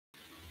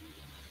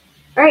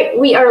All right,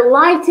 we are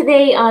live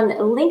today on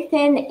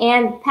LinkedIn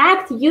and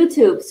packed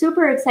YouTube.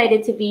 Super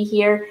excited to be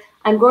here.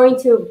 I'm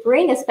going to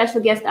bring a special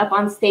guest up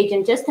on stage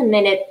in just a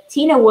minute,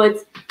 Tina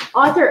Woods,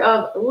 author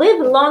of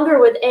Live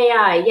Longer with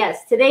AI.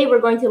 Yes, today we're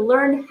going to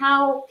learn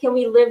how can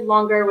we live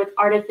longer with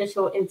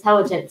artificial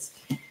intelligence.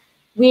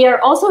 We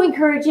are also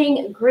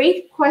encouraging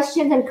great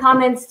questions and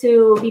comments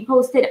to be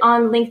posted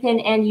on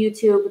LinkedIn and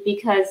YouTube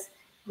because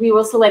we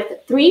will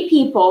select 3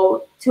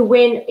 people to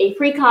win a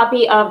free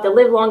copy of the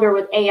Live Longer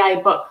with AI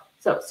book.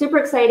 So super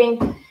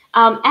exciting.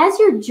 As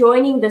you're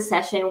joining the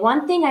session,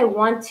 one thing I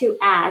want to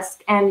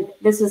ask, and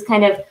this is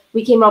kind of,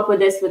 we came up with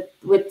this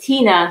with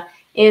Tina,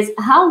 is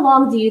how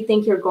long do you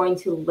think you're going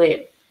to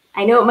live?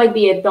 I know it might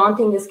be a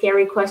daunting,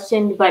 scary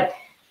question, but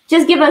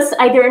just give us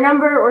either a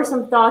number or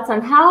some thoughts on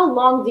how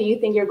long do you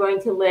think you're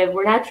going to live.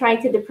 We're not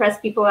trying to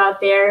depress people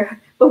out there,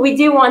 but we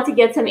do want to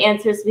get some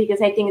answers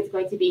because I think it's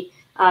going to be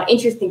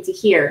interesting to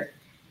hear.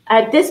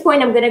 At this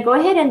point, I'm going to go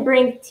ahead and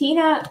bring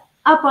Tina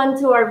up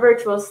onto our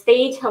virtual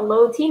stage.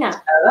 Hello,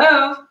 Tina.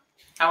 Hello.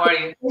 How are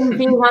you?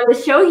 Being on the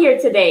show here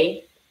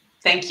today.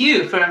 Thank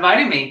you for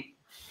inviting me.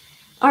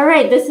 All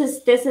right, this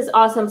is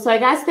awesome. So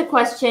I've asked the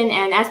question,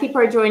 and as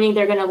people are joining,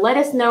 they're going to let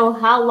us know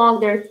how long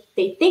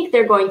they think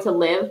they're going to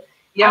live.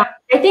 Yeah.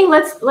 I think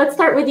let's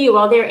start with you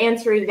while they're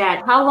answering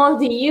that. How long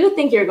do you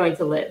think you're going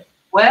to live?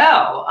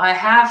 Well, I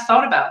have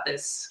thought about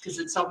this because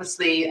it's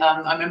obviously,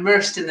 I'm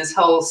immersed in this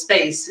whole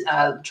space,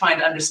 trying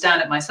to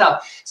understand it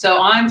myself. So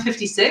I'm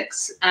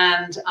 56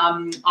 and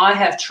I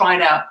have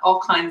tried out all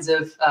kinds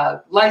of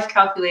life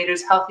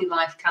calculators, healthy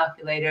life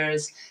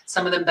calculators,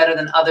 some of them better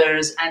than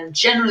others. And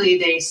generally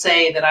they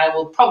say that I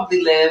will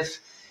probably live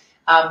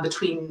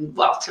between,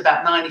 well, to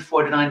about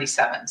 94 to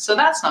 97. So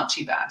that's not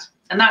too bad.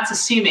 And that's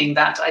assuming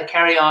that I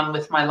carry on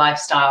with my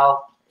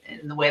lifestyle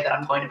in the way that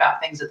I'm going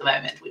about things at the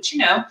moment, which,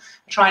 I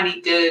try and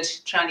eat good,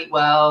 try and eat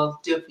well,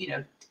 do,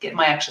 get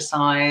my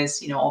exercise,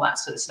 all that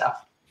sort of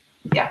stuff.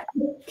 Yeah.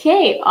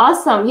 Okay,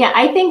 awesome. Yeah,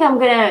 I think I'm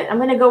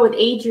gonna go with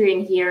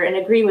Adrian here and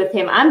agree with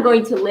him. I'm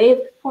going to live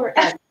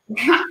forever.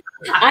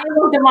 I have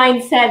the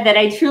mindset that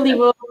I truly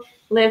will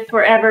live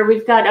forever.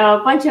 We've got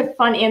a bunch of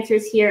fun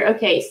answers here.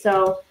 Okay,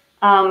 so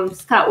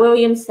Scott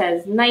Williams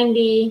says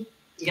 90.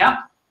 Yeah.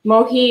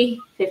 Mohi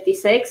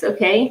 56.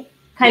 Okay,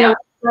 kind of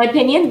my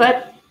opinion,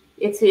 but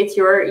it's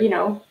your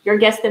your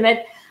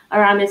guesstimate.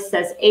 Aramis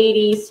says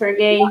 80.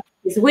 Sergey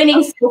is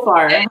winning so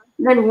far.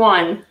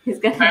 101. He's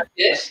gonna.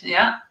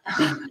 Yeah.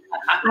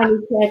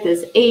 Aniket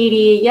is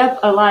 80. Yep,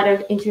 a lot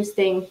of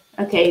interesting.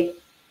 Okay,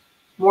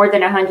 more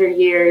than 100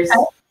 years.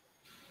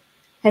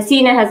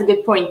 Hasina has a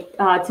good point.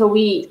 Till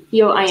we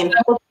feel I am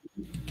healthy.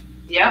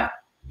 Yeah.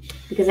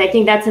 Because I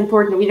think that's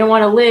important. We don't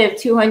want to live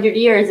 200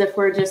 years if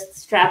we're just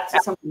strapped to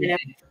some kind of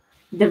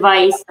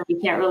device that we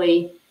can't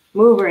really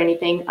move or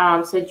anything.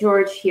 So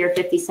George here,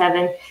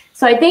 57.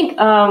 So I think,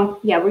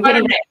 yeah, we're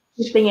getting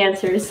interesting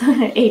answers.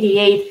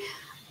 88.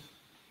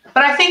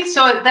 But I think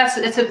so.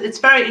 It's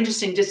very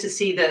interesting just to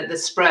see the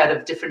spread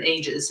of different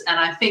ages, and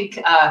I think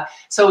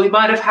so. We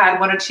might have had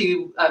 1 or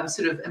 2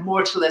 sort of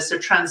immortalists or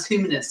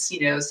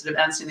transhumanists, sort of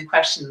answering the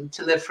question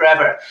to live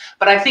forever.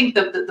 But I think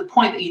the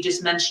point that you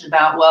just mentioned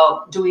about,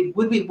 well,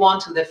 would we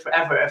want to live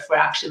forever if we're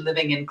actually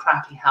living in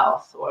crappy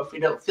health or if we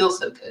don't feel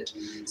so good?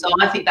 So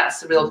I think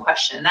that's the real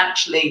question. And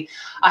actually,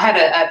 I had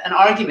an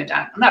argument,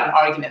 not an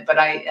argument, but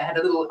I had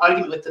a little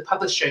argument with the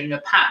publisher,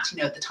 Pat,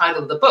 the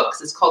title of the book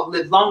is called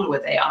Live Longer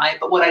with AI.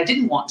 But what I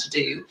didn't want to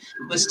do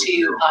was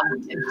to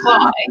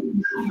imply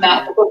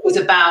that the book was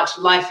about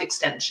life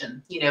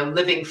extension,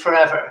 living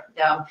forever.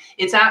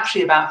 It's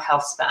actually about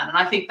health span. And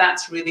I think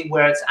that's really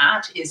where it's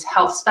at, is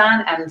health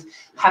span and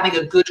having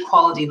a good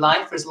quality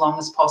life for as long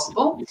as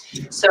possible.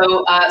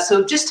 So,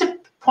 so just to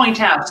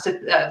point out, just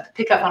to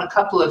pick up on a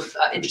couple of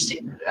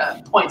interesting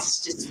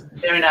points, just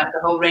bearing out the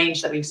whole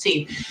range that we've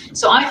seen.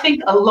 So I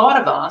think a lot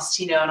of us,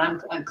 and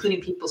I'm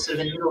including people sort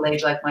of in middle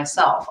age like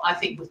myself, I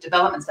think with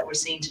developments that we're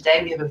seeing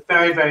today, we have a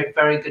very, very,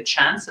 very good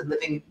chance of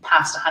living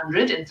past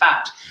 100. In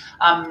fact,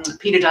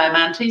 Peter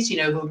Diamandis,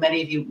 who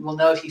many of you will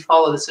know if you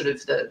follow the sort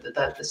of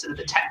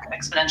the tech,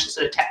 exponential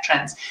sort of tech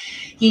trends,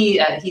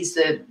 he's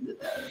the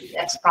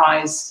X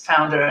Prize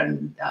founder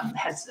and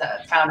has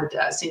founded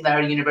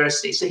Singularity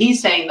University. So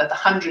he's saying that the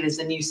 100 is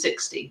the new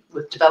 60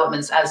 with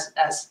developments as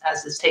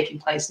is taking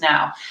place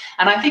now.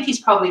 And I think he's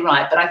probably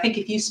right. But I think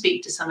if you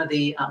speak to some of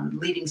the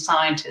leading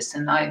scientists,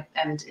 and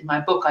in my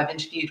book, I've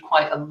interviewed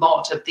quite a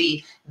lot of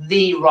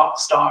the rock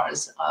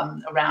stars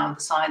around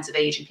the science of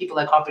aging, people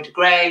like Aubrey de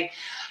Grey,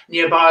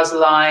 Nir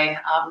Barzilai,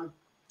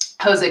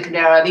 Jose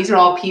Candera. These are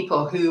all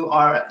people who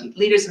are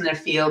leaders in their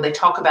field. They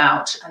talk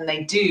about, and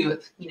they do,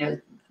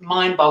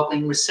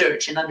 mind-boggling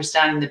research in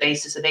understanding the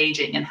basis of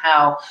aging and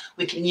how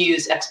we can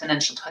use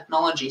exponential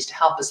technologies to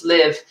help us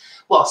live,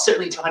 well,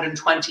 certainly to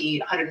 120,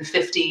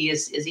 150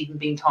 is even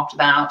being talked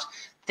about.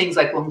 Things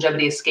like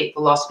longevity escape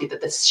velocity,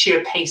 that the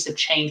sheer pace of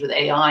change with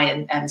AI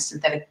and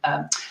synthetic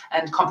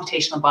and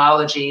computational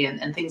biology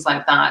and things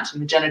like that,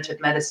 and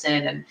regenerative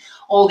medicine and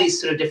all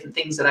these sort of different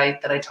things that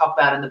I talk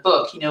about in the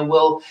book,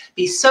 will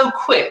be so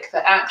quick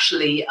that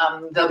actually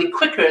they'll be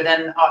quicker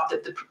than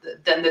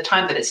the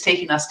time that it's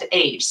taking us to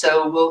age.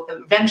 So we'll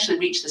eventually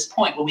reach this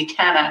point where we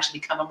can actually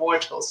become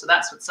immortal. So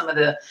that's what some of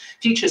the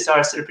futurists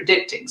are sort of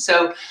predicting.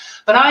 So,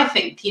 but I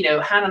think,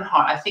 hand on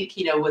heart, I think,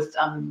 with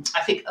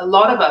I think a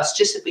lot of us,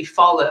 just if we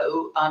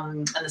follow,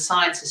 and the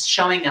science is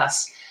showing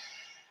us,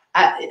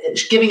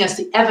 giving us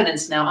the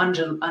evidence now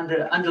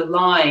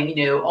underlying,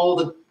 all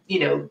the,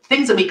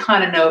 things that we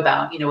kind of know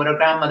about, what our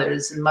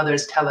grandmothers and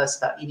mothers tell us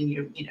about eating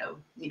your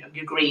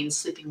greens,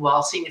 sleeping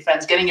well, seeing your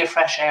friends, getting your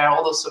fresh air,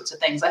 all those sorts of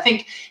things. I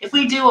think if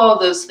we do all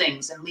those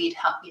things and lead,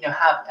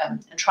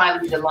 and try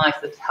and lead a life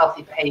with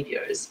healthy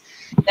behaviors,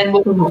 then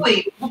we'll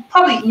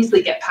probably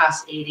easily get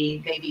past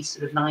 80, maybe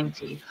sort of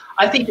 90.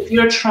 I think if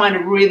you're trying to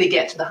really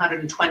get to the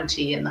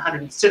 120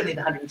 and certainly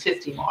the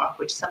 150 mark,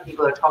 which some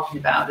people are talking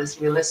about, is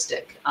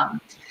realistic.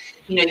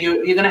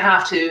 You're going to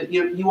have to,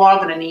 you are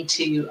going to need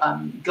to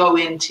go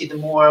into the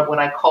more, what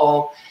I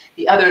call,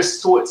 the other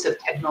sorts of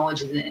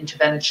technologies and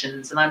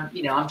interventions. And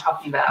I'm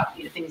talking about,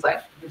 things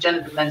like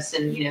regenerative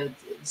medicine,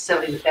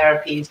 cellular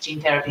therapies, gene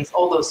therapies,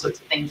 all those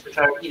sorts of things, which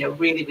are,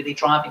 really, really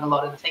driving a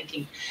lot of the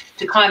thinking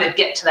to kind of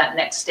get to that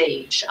next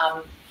stage.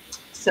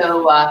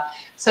 So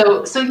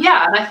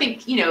yeah, and I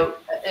think,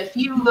 if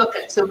you look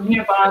at, so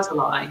Mir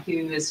Barzilai,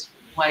 who is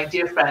my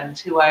dear friend,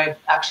 who I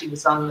actually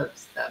was on the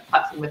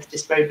platform with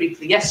just very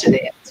briefly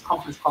yesterday at this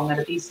conference called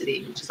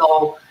Medobesity, which is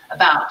all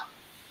about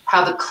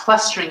how the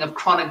clustering of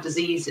chronic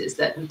diseases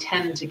that we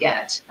tend to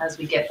get as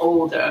we get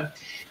older,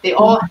 they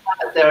all have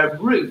at their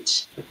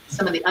root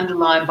some of the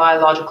underlying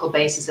biological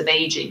basis of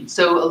aging.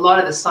 So a lot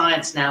of the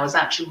science now is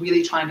actually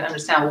really trying to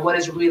understand what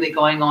is really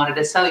going on at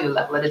a cellular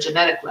level, at a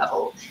genetic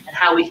level, and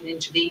how we can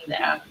intervene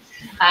there.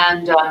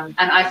 And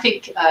I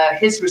think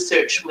his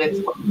research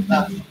with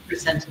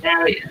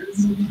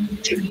centenarians,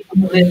 which are people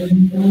who live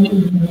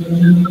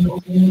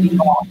beyond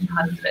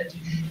 100,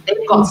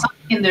 they've got something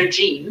in their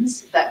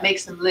genes that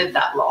makes them live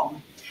that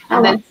long.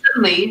 And then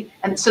suddenly,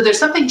 and so there's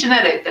something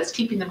genetic that's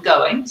keeping them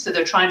going. So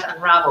they're trying to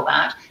unravel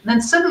that. And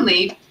then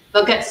suddenly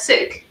they'll get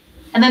sick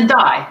and then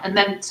die. And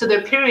then, so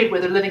their period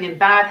where they're living in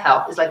bad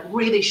health is like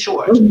really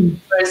short.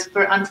 Whereas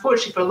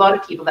unfortunately, for a lot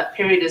of people, that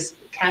period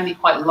can be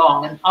quite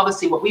long. And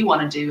obviously what we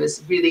want to do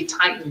is really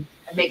tighten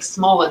and make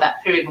smaller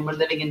that period when we're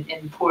living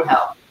in poor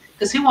health.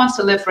 Because who wants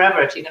to live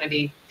forever if you're going to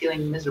be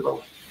feeling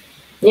miserable?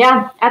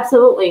 Yeah,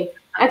 absolutely.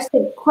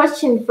 Actually, a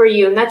question for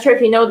you. I'm not sure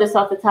if you know this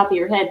off the top of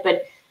your head,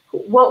 but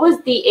what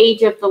was the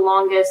age of the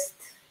longest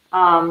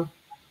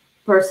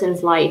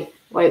person's life?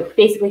 Like,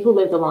 basically, who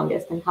lived the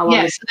longest and how long?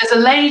 Yes, there's a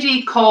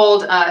lady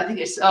called, I think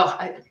it's,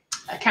 I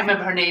can't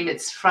remember her name.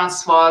 It's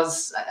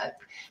Françoise.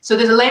 So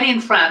there's a lady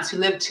in France who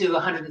lived to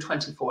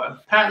 124.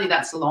 Apparently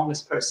that's the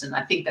longest person.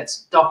 I think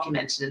that's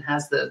documented and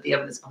has the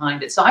evidence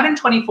behind it. So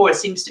 124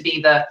 seems to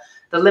be the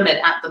limit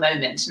at the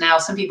moment. Now,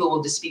 some people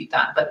will dispute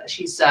that, but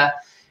she's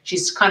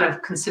kind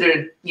of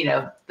considered,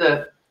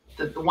 the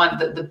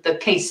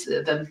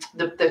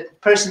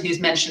person who's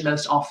mentioned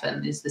most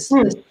often is this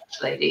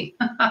lady.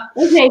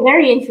 Okay,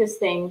 very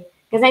interesting.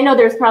 Because I know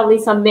there's probably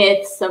some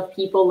myths of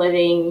people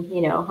living,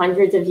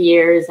 hundreds of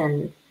years,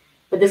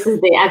 but this is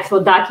the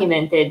actual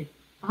documented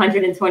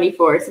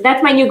 124. So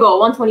that's my new goal,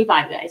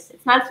 125, guys.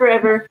 It's not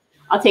forever.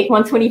 I'll take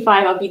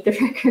 125. I'll beat the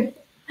record.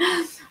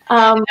 That's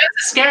the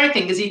scary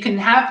thing, is you can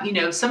have,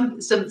 some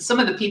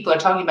of the people are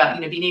talking about,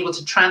 being able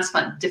to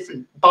transplant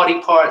different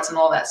body parts and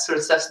all that sort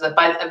of stuff, so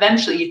that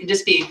eventually you can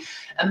just be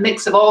a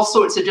mix of all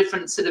sorts of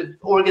different sort of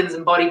organs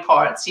and body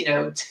parts,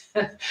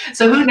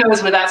 So who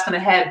knows where that's going to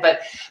head?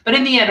 But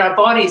in the end, our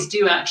bodies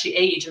do actually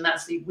age, and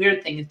that's the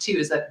weird thing too,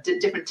 is that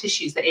different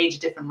tissues, they age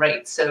at different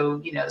rates.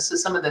 So so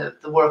some of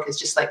the work is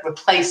just like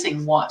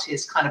replacing what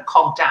is kind of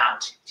conked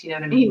out. Do you know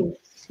what I mean?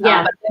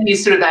 Yeah. But then you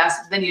sort of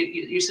ask, then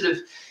you sort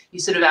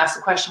of ask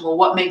the question, well,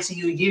 what makes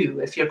you you,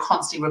 if you're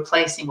constantly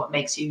replacing what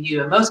makes you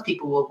you? And most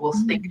people will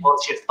think, well,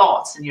 it's your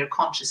thoughts and your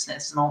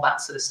consciousness and all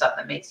that sort of stuff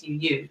that makes you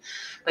you.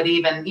 But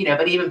even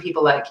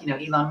people like,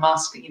 Elon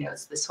Musk,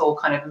 it's this whole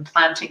kind of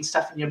implanting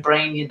stuff in your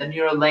brain, the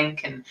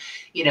Neuralink, and,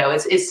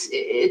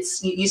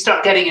 it's you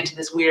start getting into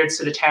this weird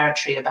sort of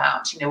territory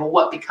about, well,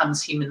 what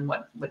becomes human,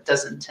 what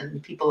doesn't.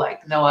 And people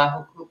like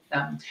Noah,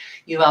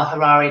 Yuval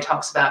Harari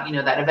talks about,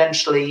 that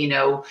eventually,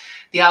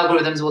 the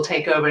algorithms will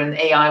take over and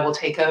AI will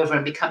take over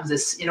and becomes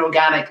this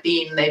inorganic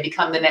being. They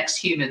become the next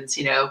humans,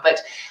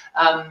 but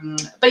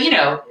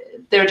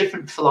there are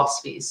different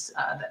philosophies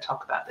that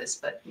talk about this.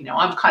 But,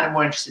 I'm kind of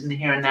more interested in the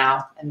here and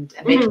now and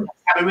making us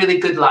have a really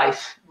good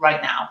life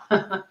right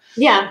now.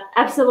 Yeah,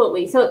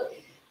 absolutely. So,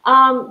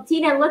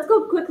 Tina, let's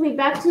go quickly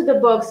back to the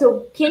book.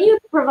 So can you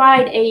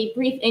provide a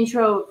brief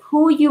intro of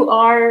who you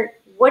are?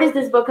 What is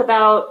this book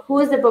about? Who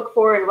is the book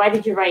for, and why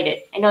did you write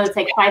it? I know it's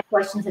like 5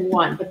 questions in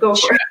one, but go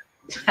for it.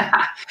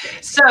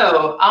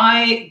 So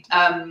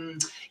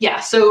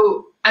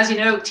so as you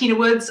know, Tina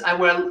Woods,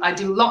 I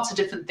do lots of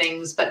different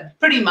things, but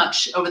pretty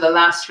much over the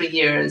last 3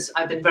 years,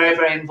 I've been very,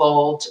 very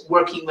involved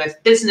working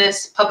with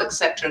business, public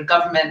sector,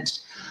 government,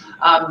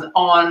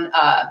 on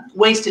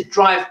ways to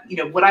drive,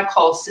 what I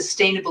call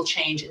sustainable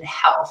change in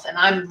health. And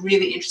I'm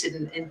really interested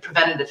in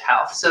preventative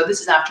health. So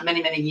this is after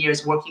many, many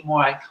years working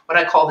more what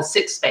I call the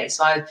sick space.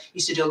 So I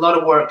used to do a lot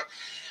of work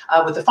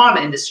with the pharma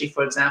industry,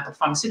 for example,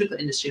 pharmaceutical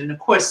industry. And of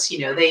course, we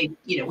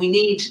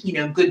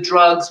need, good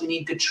drugs, we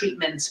need good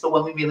treatments for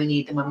when we really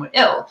need them when we're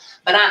ill.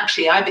 But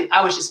actually,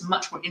 I was just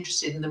much more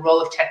interested in the role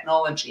of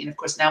technology. And of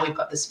course, now we've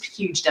got this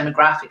huge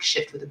demographic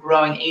shift with a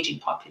growing aging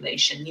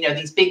population,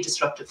 these big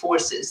disruptive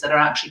forces that are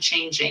actually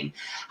changing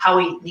how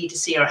we need to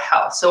see our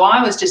health. So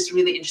I was just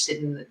really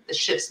interested in the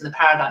shifts and the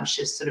paradigm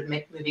shifts, sort of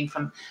moving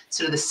from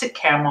sort of the sick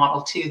care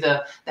model to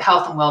the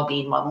health and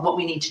well-being model, what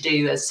we need to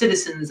do as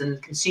citizens and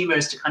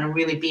consumers to kind of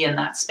really be in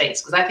that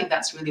space, because I think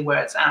that's really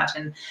where it's at.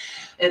 And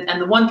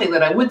the one thing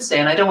that I would say,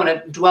 and I don't want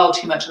to dwell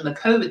too much on the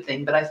COVID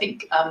thing, but I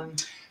think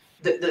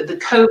the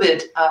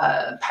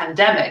COVID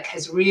pandemic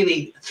has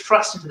really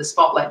thrust into the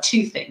spotlight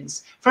two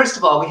things. First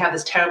of all, we have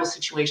this terrible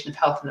situation of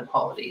health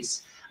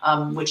inequalities,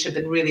 which have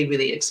been really,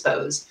 really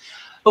exposed.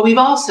 But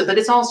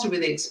it's also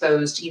really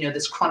exposed,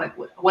 this chronic,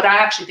 what I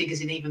actually think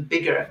is an even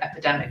bigger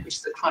epidemic, which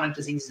is the chronic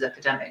diseases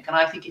epidemic. And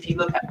I think if you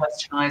look at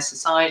westernized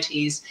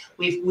societies,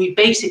 we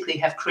basically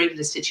have created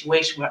a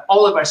situation where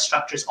all of our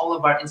structures, all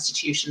of our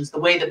institutions, the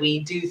way that we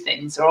do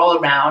things are all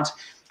around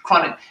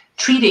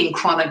treating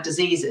chronic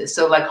diseases.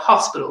 So like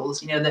hospitals,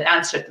 the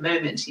answer at the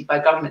moment by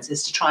governments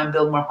is to try and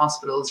build more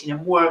hospitals,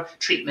 more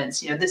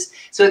treatments,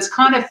 so it's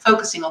kind of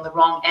focusing on the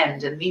wrong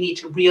end, and we need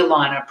to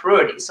realign our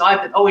priorities. So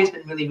I've always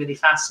been really, really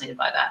fascinated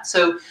by that.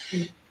 So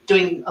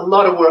doing a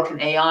lot of work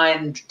in AI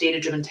and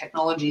data-driven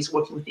technologies,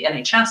 working with the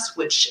NHS,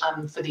 which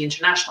for the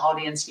international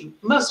audience,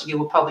 most of you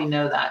will probably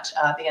know that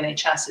the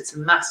NHS,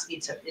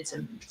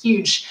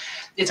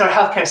 it's our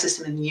healthcare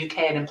system in the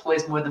UK. It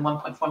employs more than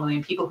 1.4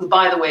 million people, who,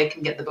 by the way,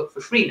 can get the book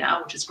for free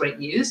now, which is great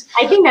news.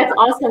 I think that's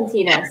awesome,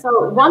 Tina. So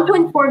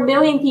 1.4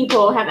 million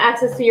people have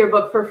access to your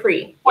book for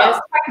free. Well,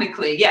 yes?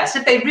 Technically, yes.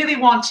 If they really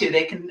want to,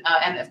 they can.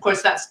 And of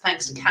course, that's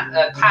thanks to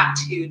Pat,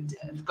 who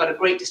got a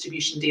great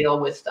distribution deal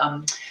with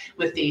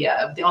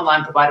the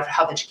online provider for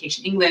Health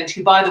Education England,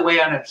 who, by the way,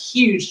 are on a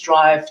huge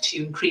drive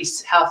to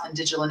increase health and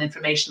digital and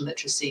information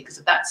literacy, because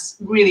that's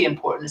really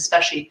important,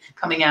 especially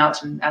coming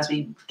out and as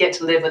we get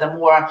to live with a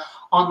more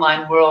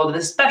online world, and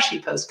especially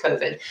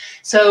post-COVID.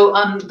 So,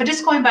 but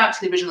just going back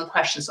to the original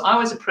question, so I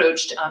was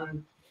approached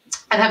and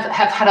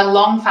have had a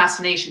long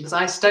fascination, because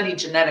I studied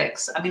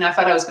genetics. I mean, I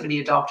thought I was going to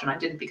be a doctor, and I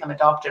didn't become a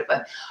doctor,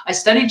 but I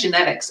studied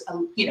genetics,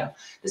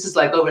 this is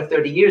like over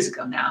 30 years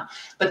ago now.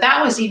 But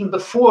that was even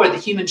before the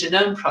Human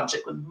Genome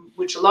Project,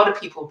 which a lot of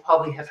people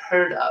probably have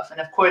heard of. And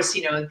of course,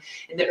 in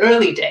the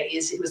early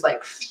days, it was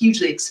like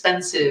hugely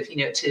expensive, to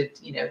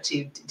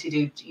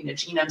do,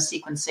 genome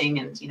sequencing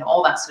and,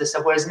 all that sort of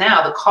stuff. Whereas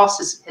now the cost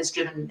has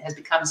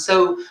become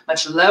so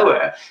much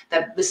lower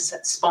that this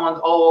has spawned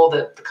all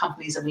the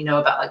companies that we know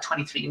about, like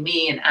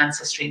 23andMe and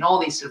Ancestry and all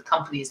these sort of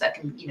companies that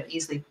can,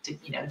 easily,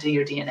 do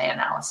your DNA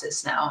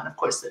analysis now. And of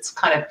course, that's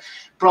kind of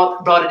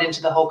brought it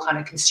into the whole kind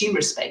of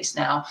consumer space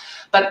now.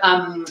 But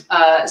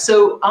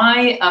so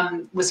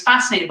I was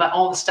fascinated by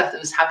all the stuff that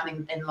was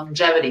happening in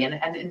longevity. And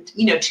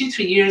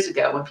 2-3 years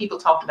ago, when people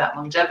talked about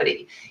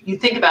longevity, you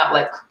think about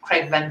like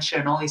Craig Venture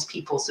and all these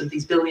people, sort of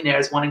these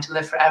billionaires wanting to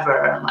live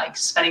forever and like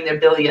spending their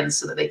billions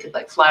so that they could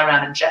like fly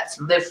around in jets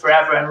and live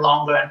forever and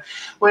longer. And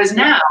whereas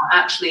now,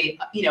 actually,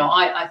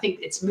 I think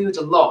it's moved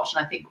a lot.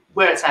 And I think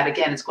where it's at,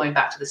 again, is going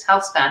back to this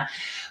health span.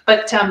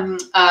 But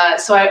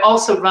so I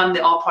also run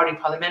the all-party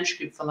parliamentary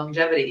group for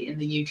longevity in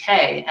the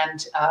UK,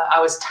 and I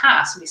was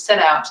tasked, and we set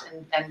out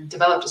and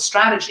developed a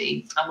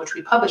strategy, which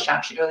we published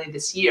actually earlier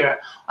this year,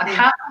 on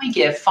how can we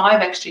give 5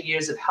 extra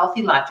years of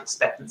healthy life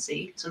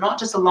expectancy, so not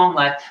just a long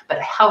life, but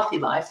a healthy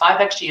life,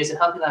 5 extra years of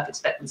healthy life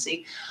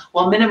expectancy,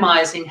 while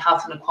minimizing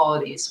health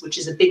inequalities, which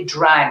is a big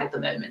drag at the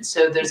moment.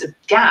 So there's a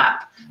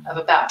gap of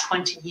about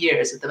 20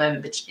 years at the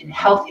moment in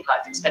healthy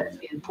life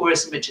expectancy in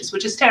poorest and richest,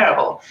 which is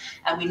terrible,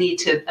 and we need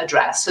to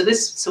address.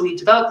 So we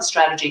developed the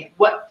strategy.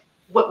 What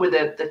were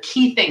the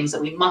key things that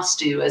we must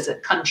do as a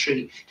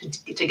country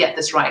to get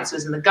this right? So it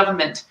was in the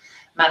government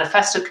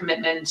manifesto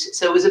commitment.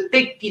 So it was a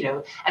big,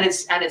 and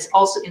it's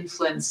also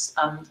influenced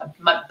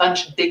a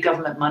bunch of big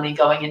government money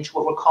going into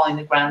what we're calling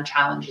the grand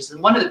challenges.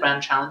 And one of the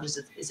grand challenges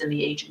is in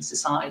the aging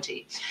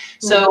society.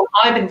 So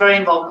I've been very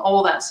involved in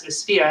all that sort of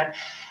sphere.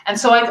 And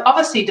so I've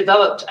obviously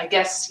developed, I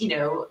guess,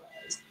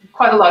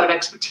 quite a lot of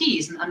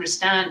expertise and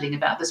understanding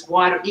about this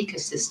wider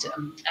ecosystem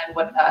and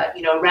what,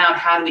 around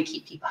how do we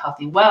keep people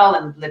healthy and well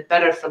and live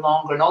better for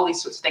longer and all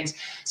these sorts of things.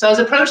 So I was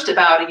approached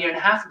about 1.5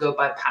 years ago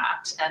by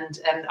Pat,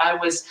 and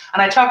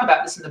I talk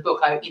about this in the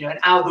book. An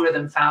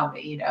algorithm found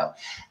me,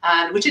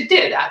 and which it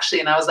did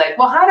actually. And I was like,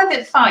 well, how did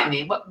it find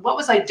me? What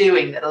was I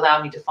doing that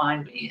allowed me to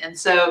find me? And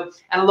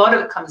a lot of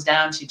it comes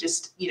down to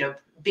just,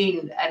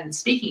 being and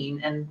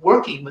speaking and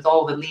working with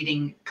all the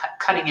leading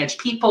cutting edge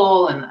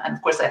people. And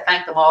of course, I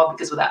thank them all,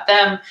 because without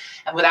them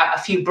and without a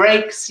few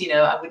breaks,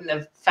 I wouldn't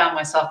have found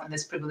myself in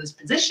this privileged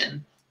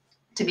position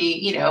to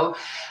be,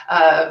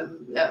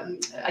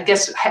 I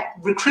guess,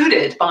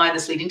 recruited by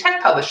this leading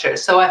tech publisher.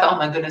 So I thought, oh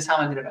my goodness, how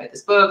am I going to write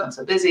this book? I'm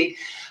so busy.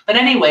 But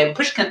anyway,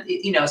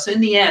 so in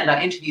the end,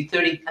 I interviewed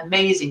 30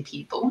 amazing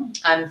people.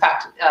 And in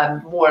fact,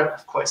 more,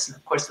 of course. And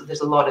of course,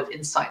 there's a lot of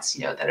insights,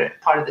 that are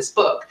part of this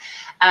book.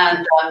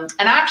 And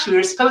actually, we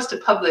were supposed to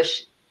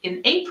publish in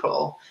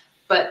April,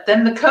 but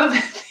then the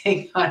COVID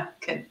thing.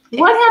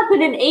 What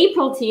happened in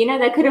April, Tina,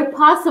 that could have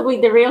possibly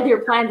derailed your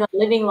plans on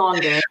living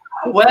longer?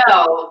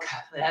 Well,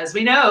 as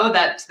we know,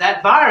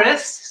 that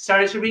virus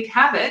started to wreak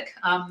havoc.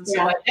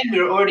 So I think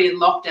we were already in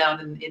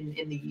lockdown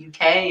in the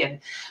UK, and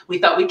we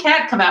thought we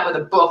can't come out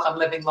with a book on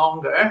living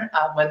longer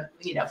when,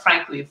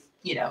 frankly,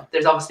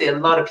 there's obviously a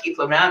lot of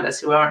people around us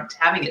who aren't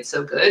having it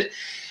so good.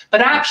 But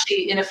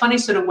actually, in a funny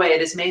sort of way, it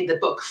has made the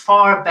book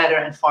far better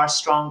and far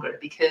stronger,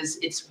 because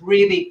it's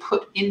really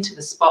put into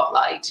the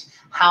spotlight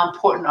how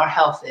important our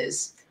health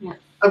is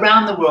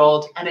around the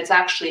world. And it's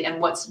actually,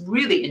 and what's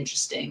really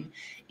interesting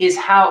is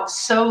how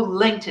so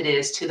linked it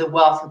is to the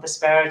wealth and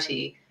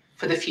prosperity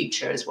for the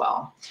future as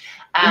well.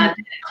 And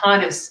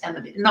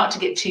and not to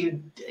get too,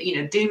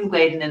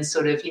 doom-laden and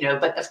sort of,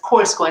 but of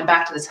course, going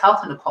back to this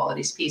health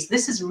inequalities piece,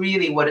 this is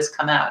really what has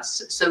come out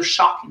so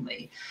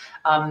shockingly,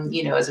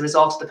 as a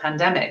result of the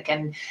pandemic,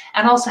 and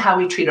also how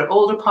we treat our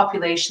older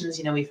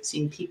populations. We've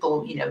seen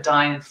people,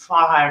 dying in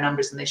far higher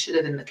numbers than they should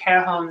have in the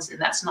care homes,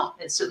 and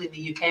it's certainly in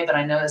the UK, but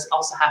I know it's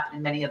also happened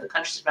in many other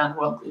countries around the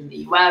world, including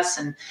the US,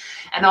 and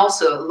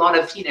also a lot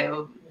of,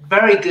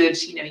 very good,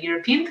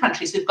 European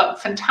countries who've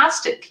got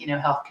fantastic,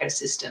 healthcare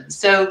systems.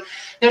 So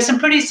there's some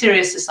pretty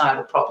serious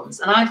societal problems.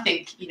 And I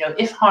think,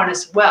 if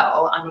harnessed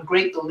well, I'm a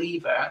great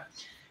believer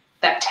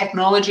that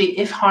technology,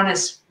 if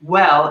harnessed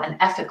well and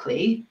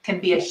ethically, can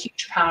be a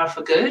huge power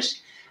for good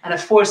and a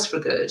force for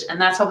good. And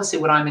that's obviously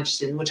what I'm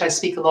interested in, which I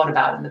speak a lot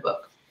about in the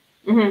book.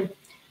 Mm-hmm.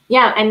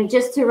 Yeah, and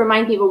just to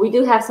remind people, we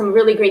do have some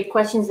really great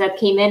questions that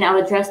came in.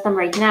 I'll address them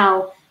right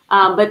now.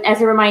 But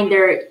as a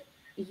reminder,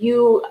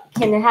 you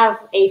can have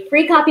a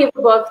free copy of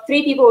the book.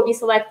 3 people will be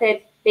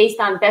selected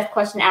based on best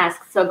question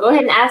asked. So go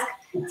ahead and ask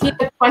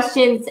Tina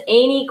questions,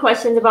 any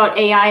questions about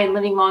AI and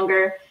living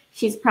longer.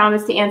 She's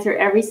promised to answer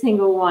every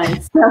single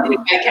one. So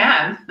I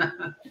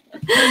can.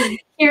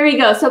 Here we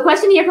go. So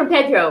question here from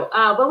Pedro.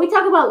 When we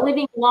talk about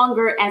living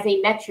longer as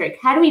a metric,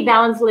 how do we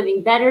balance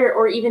living better,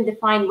 or even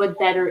define what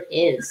better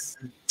is?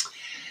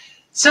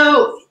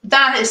 So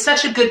that is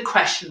such a good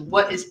question.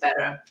 What is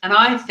better? And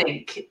I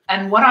think,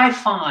 and what I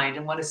find,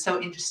 and what is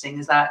so interesting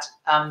is that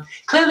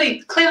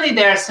clearly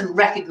there are some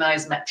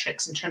recognized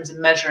metrics in terms of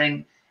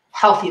measuring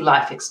healthy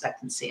life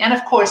expectancy. And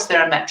of course,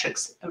 there are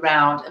metrics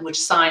around in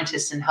which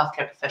scientists and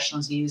healthcare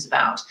professionals use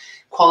about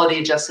quality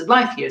adjusted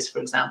life years, for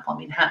example. I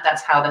mean,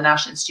 that's how the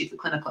National Institute for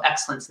Clinical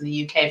Excellence in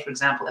the UK, for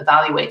example,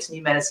 evaluates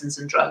new medicines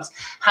and drugs.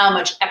 How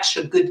much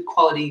extra good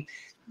quality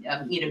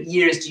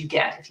years do you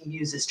get if you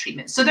use this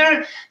treatment? So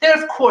there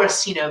are, of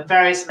course,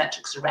 various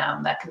metrics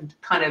around that can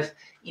kind of,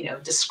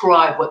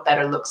 describe what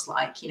better looks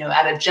like,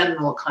 at a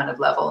general kind of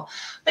level.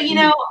 But,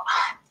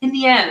 in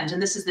the end,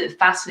 and this is the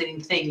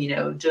fascinating thing,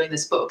 doing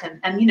this book,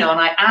 and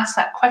I ask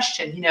that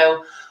question,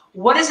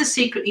 what is a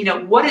secret,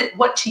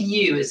 what to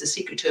you is the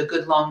secret to a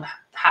good, long,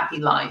 happy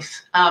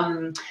life?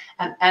 And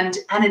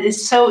it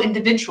is so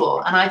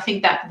individual. And I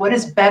think that what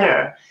is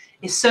better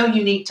is so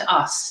unique to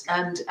us.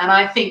 And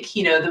I think,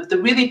 the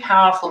really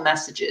powerful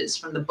messages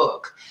from the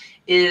book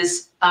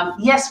is,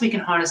 yes, we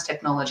can harness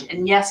technology.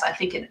 And yes, I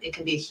think it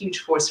can be a huge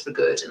force for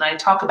good. And I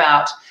talk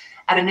about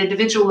at an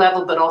individual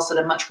level, but also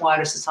at a much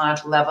wider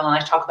societal level. And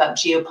I talk about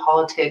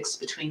geopolitics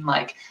between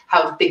like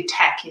how big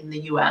tech in the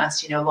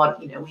US,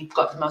 we've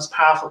got the most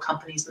powerful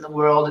companies in the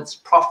world. It's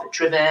profit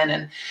driven.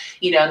 And,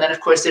 and then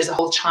of course there's a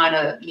whole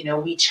China,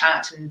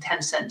 WeChat and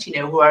Tencent,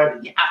 who are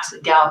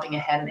absolutely galloping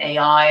ahead in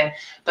AI.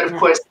 But of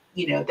course,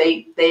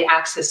 they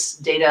access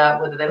data,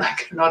 whether they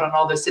like it or not, on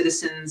all their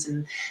citizens.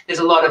 And there's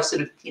a lot of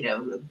sort of,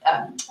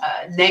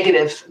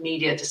 negative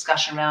media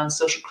discussion around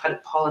social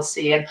credit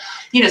policy. And,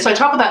 so I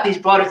talk about these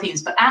broader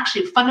themes, but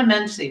actually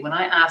fundamentally, when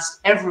I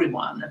ask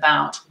everyone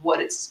about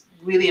what it's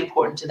really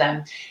important to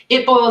them,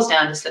 it boils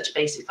down to such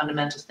basic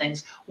fundamental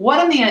things.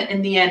 What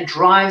in the end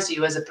drives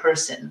you as a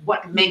person?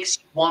 What makes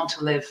you want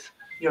to live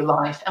your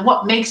life, and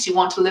what makes you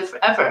want to live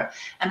forever?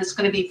 And it's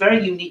going to be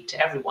very unique to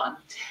everyone.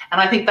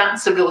 And I think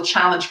that's a real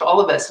challenge for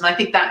all of us. And I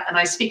think that, and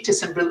I speak to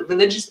some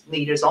religious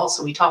leaders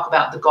also, we talk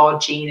about the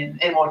God gene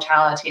and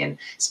immortality and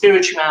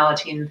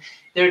spirituality. And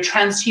there are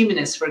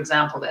transhumanists, for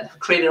example, that have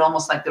created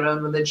almost like their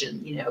own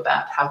religion,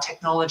 about how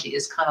technology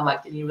is kind of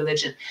like the new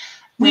religion.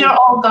 We are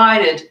all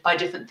guided by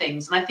different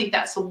things. And I think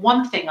that's the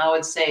one thing I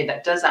would say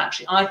that does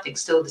actually, I think,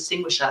 still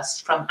distinguish us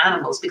from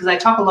animals, because I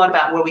talk a lot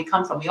about where we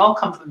come from. We all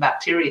come from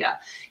bacteria,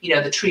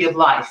 the tree of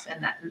life.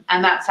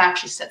 And that's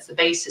actually sets the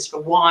basis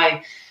for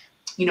why,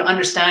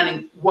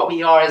 understanding what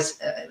we are as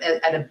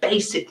at a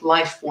basic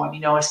life form,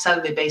 our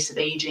cellular base of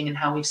aging, and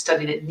how we've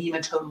studied it,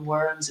 nematode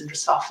worms and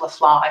Drosophila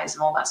flies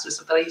and all that sort of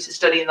stuff that I used to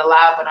study in the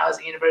lab when I was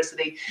at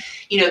university.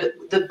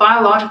 The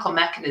biological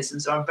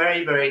mechanisms are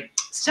very, very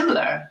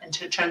similar in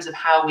terms of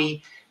how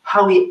we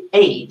how we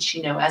age,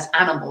 you know, as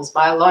animals,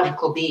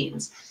 biological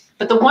beings.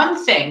 But the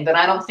one thing that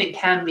I don't think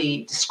can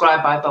be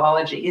described by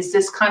biology is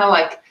this kind of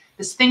like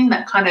this thing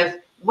that kind of,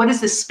 what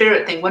is this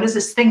spirit thing? What is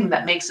this thing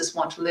that makes us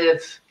want to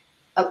live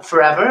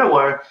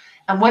forever?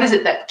 And what is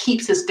it that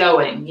keeps us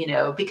going, you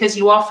know, because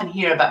you often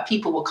hear about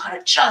people will kind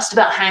of just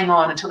about hang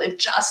on until they've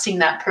just seen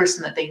that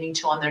person that they need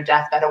to on their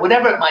deathbed or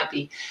whatever it might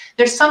be.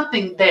 There's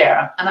something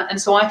there.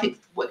 And so I think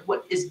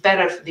what is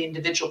better for the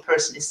individual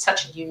person is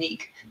such a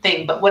unique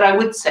thing. But what I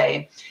would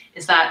say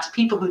is that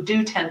people who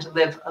do tend to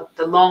live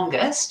the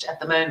longest at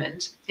the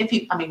moment,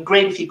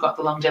 great if you've got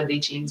the longevity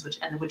genes,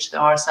 which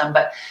there are some,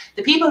 but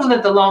the people who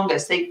live the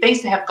longest, they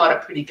basically have got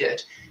it pretty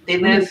good. They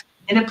live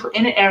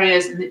in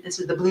areas, and this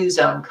is the blue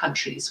zone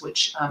countries,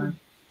 which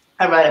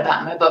I write about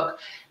in my book.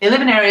 They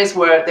live in areas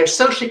where they're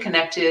socially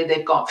connected,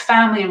 they've got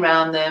family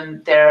around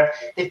them,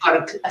 they've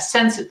got a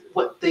sense of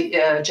what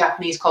the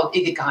Japanese call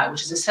ikigai,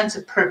 which is a sense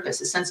of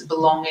purpose, a sense of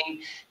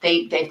belonging.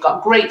 They've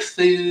got great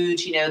food,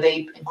 you know,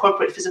 they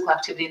incorporate physical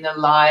activity in their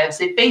lives.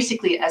 They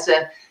basically,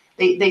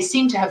 they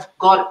seem to have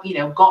got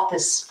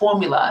this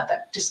formula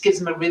that just gives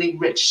them a really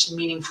rich,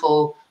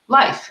 meaningful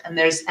life. And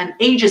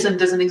ageism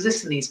doesn't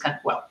exist in these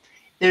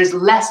there's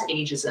less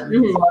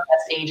ageism, far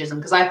less ageism,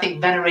 because I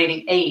think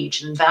venerating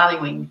age and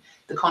valuing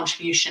the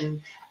contribution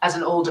as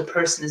an older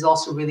person is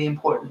also really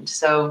important.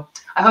 So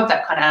I hope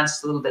that kind of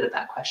answers a little bit of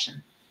that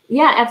question.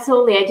 Yeah,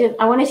 absolutely.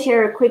 I want to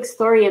share a quick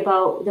story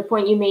about the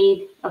point you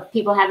made of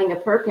people having a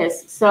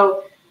purpose.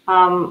 So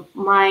from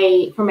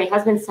my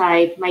husband's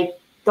side, my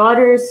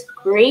daughter's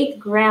great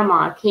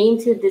grandma came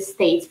to the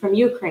States from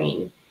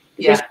Ukraine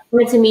because she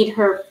wanted to meet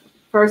her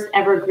first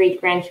ever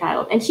great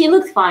grandchild, and she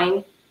looked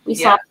fine. We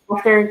saw her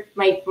after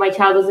my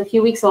child was a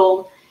few weeks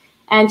old,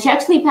 and she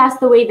actually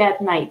passed away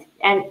that night.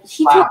 And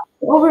she told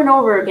me over and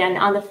over again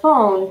on the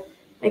phone,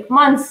 like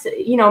months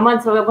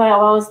while I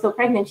was still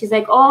pregnant. She's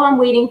like, all I'm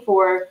waiting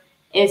for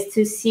is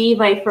to see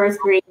my first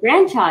great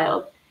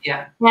grandchild.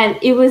 Yeah. And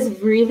it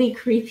was really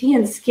creepy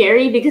and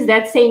scary because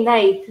that same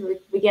night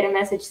we get a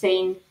message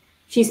saying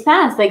she's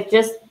passed,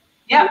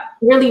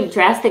 really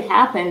drastic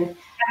happened.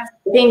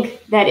 I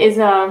think that is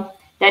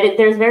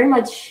there's very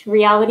much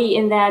reality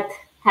in that,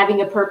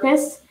 having a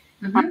purpose.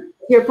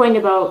 Your point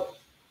about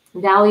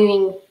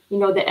valuing,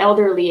 the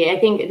elderly, I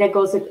think that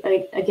goes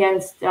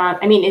against,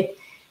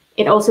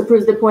 it also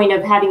proves the point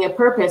of having a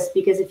purpose,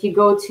 because if you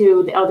go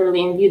to the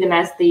elderly and view them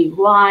as the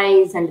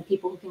wise and the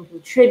people who can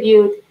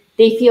contribute,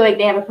 they feel like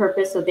they have a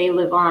purpose, so they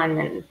live on.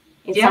 And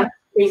in some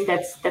countries,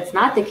 that's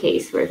not the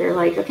case, where they're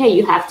like, okay,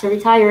 you have to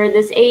retire at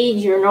this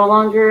age, you're no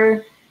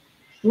longer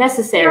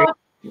necessary.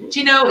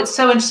 Do you know, it's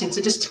so interesting. So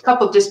just a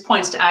couple of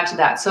points to add to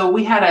that. So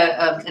we had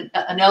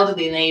an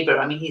elderly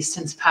neighbor. He's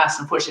since passed,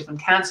 unfortunately, from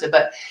cancer,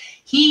 but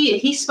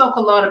he spoke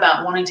a lot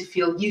about wanting to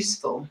feel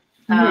useful.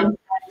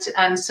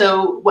 And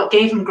so what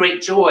gave him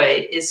great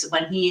joy is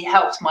when he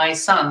helped my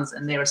sons,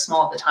 and they were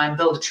small at the time,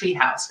 build a tree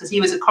house, because he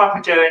was a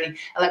carpenter and an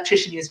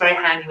electrician. He was very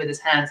handy with his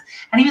hands.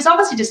 And he was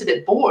obviously just a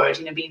bit bored,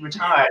 being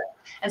retired.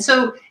 And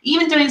so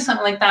even doing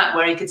something like that,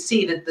 where he could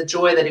see the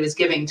joy that he was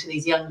giving to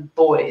these young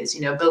boys,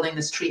 building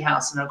this tree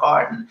house in their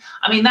garden.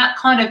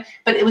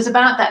 But it was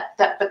about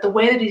but the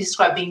way that he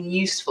described being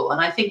useful.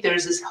 And I think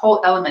there's this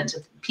whole element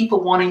of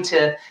people wanting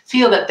to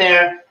feel that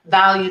they're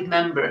valued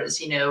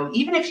members,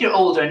 even if you're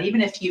older and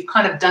even if you've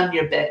kind of done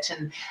your bit.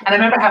 And I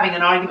remember having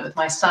an argument with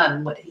my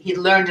son. He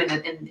learned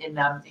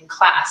in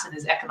class in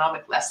his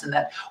economic lesson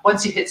that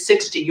once you hit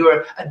 60,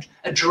 you're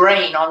a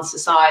drain on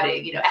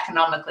society,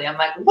 economically. I'm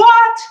like,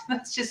 what?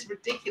 That's just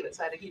ridiculous.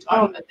 I had a huge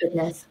argument.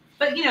 Goodness.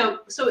 But,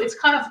 so it's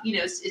kind of,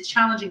 it's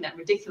challenging that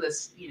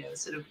ridiculous,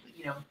 sort of,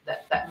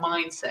 that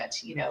mindset,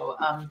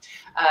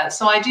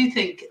 so I do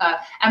think,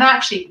 and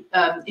actually,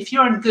 if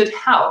you're in good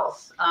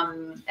health,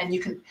 and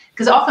you can,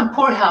 because often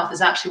poor health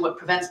is actually what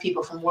prevents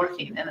people from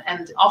working,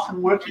 and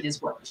often working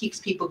is what keeps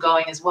people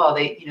going as well.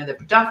 They're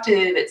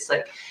productive. It's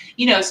like,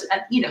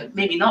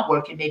 maybe not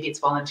working, maybe it's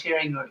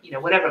volunteering or,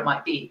 whatever it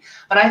might be.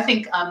 But I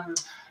think,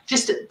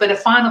 but a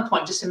final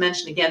point, just to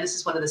mention again, this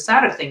is one of the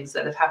sadder things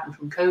that have happened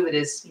from COVID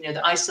is,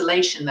 the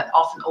isolation that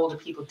often older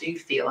people do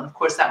feel. And of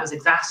course, that was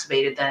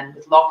exacerbated then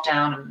with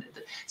lockdown. And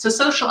so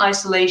social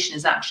isolation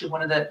is actually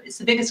it's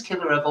the biggest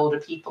killer of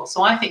older people.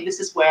 So I think this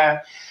is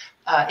where,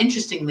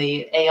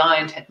 interestingly, AI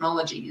and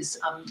technologies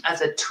as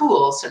a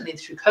tool, certainly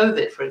through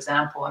COVID, for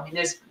example,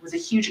 there was a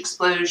huge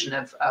explosion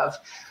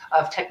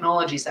of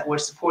technologies that were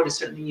supported,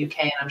 certainly in the UK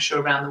and I'm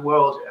sure around the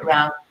world,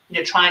 around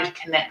trying to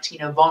connect,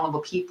 vulnerable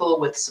people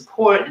with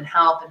support and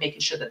help, and making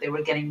sure that they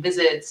were getting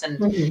visits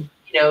and,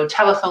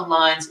 telephone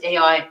lines,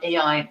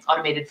 AI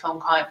automated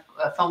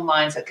phone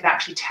lines that could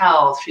actually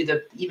tell through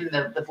even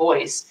the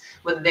voice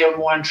whether they were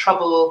more in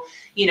trouble,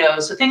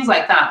 so things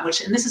like that.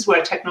 And this is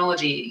where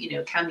technology,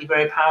 can be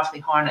very powerfully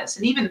harnessed.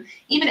 And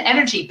even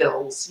energy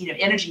bills,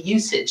 energy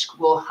usage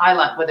will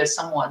highlight whether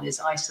someone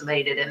is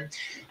isolated,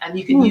 and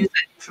you can use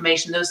that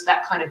information,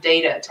 that kind of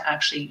data to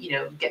actually,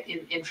 get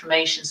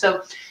information.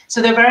 So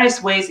there are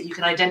various ways that you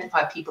can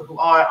identify people who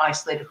are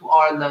isolated, who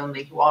are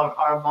lonely, who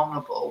are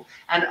vulnerable,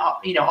 and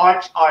are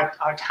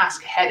our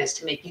task ahead is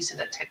to make use of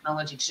that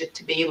technology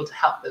to be able to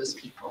help those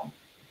people.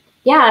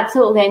 Yeah,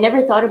 absolutely. I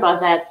never thought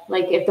about that.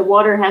 Like if the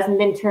water hasn't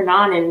been turned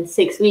on in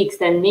 6 weeks,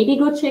 then maybe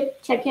go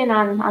check in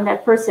on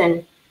that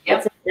person.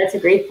 Yep. That's a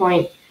great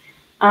point.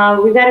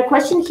 We've got a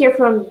question here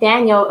from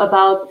Daniel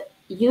about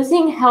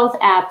using health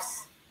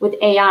apps with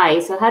AI.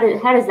 So how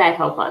does that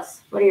help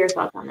us? What are your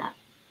thoughts on that?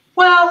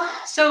 Well,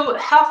 so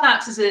health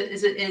apps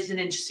is an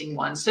interesting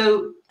one.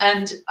 So,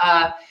 and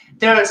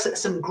there are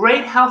some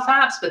great health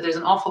apps, but there's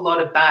an awful lot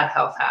of bad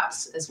health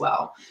apps as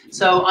well.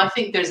 So I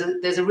think there's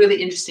a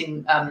really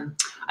interesting,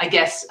 I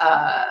guess,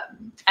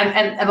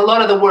 and a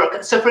lot of the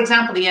work. So, for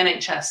example, the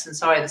NHS, and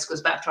sorry, this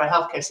goes back to our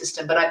healthcare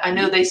system, but I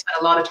know they spend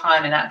a lot of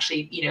time in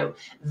actually,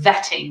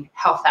 vetting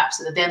health apps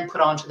that are then put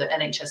onto the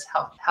NHS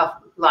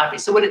health library.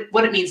 So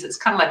what it means, it's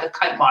kind of like a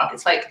kite mark.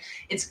 It's like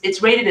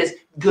it's rated as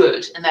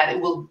good, and that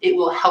it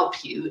will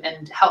help you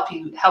and help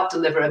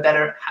deliver a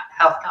better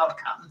health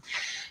outcome.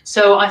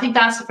 So I think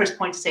that's the first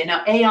point to say.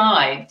 Now,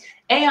 AI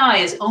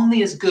is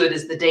only as good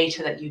as the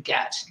data that you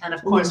get. And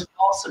of course, we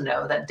also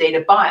know that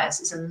data bias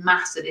is a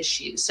massive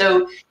issue.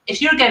 So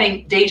if you're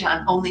getting data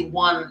on only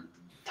one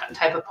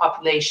type of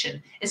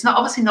population, it's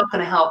obviously not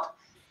going to help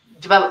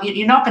develop.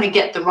 You're not going to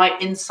get the right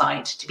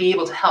insight to be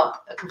able to help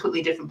a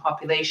completely different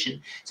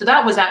population. So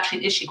that was actually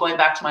an issue going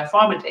back to my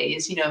pharma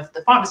days.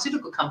 The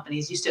pharmaceutical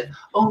companies used to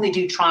only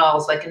do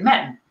trials like in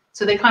men.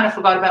 So they kind of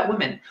forgot about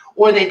women,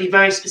 or they'd be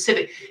very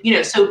specific,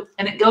 so,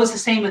 and it goes the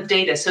same with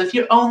data. So if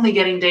you're only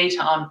getting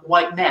data on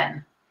white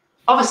men,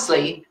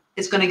 obviously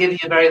it's going to give you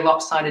a very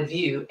lopsided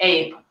view,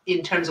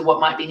 in terms of what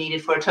might be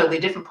needed for a totally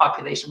different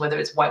population, whether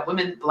it's white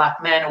women,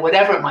 black men, or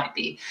whatever it might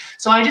be.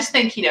 So I just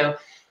think,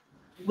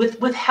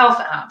 with health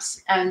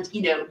apps and,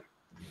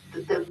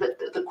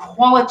 the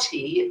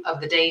quality of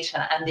the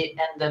data and the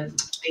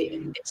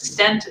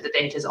extent of the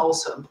data is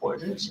also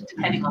important,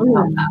 depending on the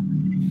health app.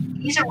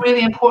 These are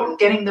really important.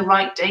 Getting the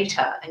right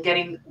data and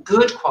getting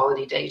good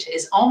quality data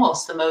is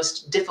almost the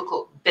most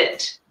difficult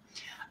bit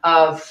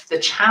of the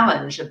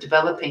challenge of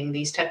developing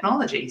these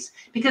technologies,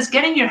 because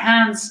getting your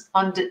hands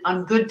on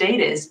good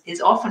data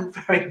is often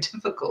very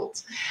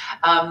difficult.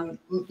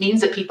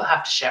 Means that people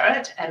have to share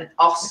it, and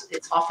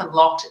it's often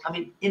locked. I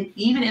mean,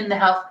 even in the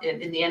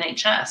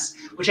NHS,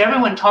 which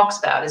everyone talks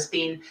about as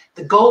being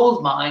the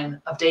gold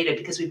mine of data,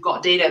 because we've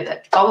got data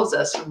that follows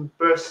us from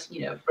birth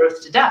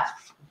to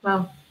death.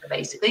 Wow.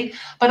 Basically,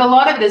 but a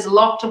lot of it is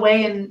locked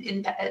away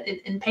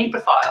in paper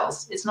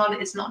files. It's not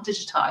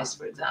digitized,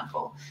 for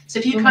example. So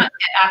if you can't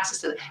get access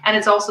to it, and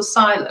it's also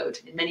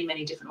siloed in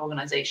many different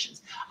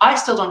organizations. I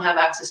still don't have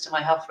access to my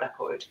health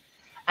record,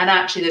 and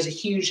actually, there's a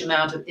huge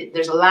amount of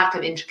there's a lack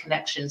of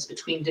interconnections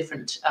between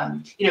different.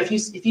 If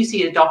you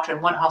see a doctor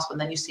in one hospital,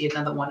 and then you see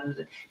another one,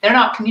 and they're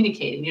not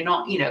communicating. You're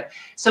not,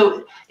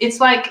 So it's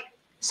like.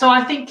 So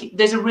I think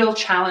there's a real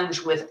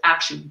challenge with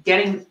actually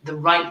getting the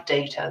right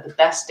data, the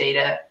best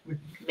data,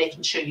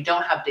 making sure you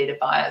don't have data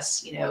bias,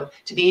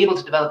 to be able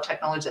to develop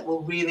technology that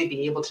will really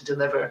be able to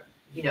deliver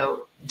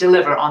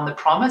on the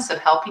promise of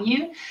helping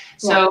you.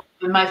 So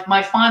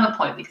my final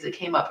point, because it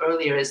came up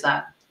earlier, is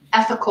that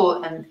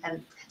ethical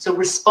and so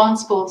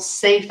responsible,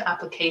 safe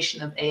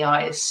application of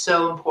AI is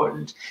so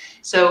important.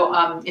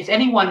 So if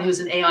anyone who's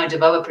an AI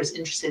developer is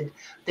interested,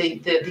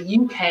 the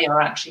UK are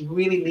actually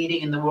really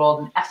leading in the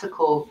world in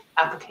ethical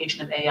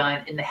application of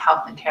AI in the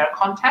health and care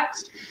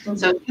context.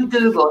 So if you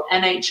Google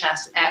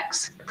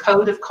NHSX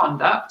Code of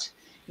Conduct,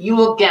 you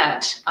will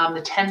get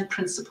the 10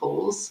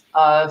 principles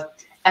of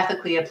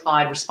ethically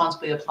applied,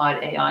 responsibly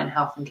applied AI in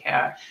health and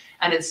care.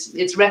 And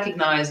it's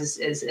recognized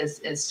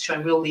as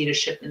showing real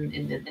leadership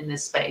in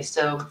this space.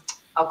 So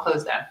I'll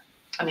close there.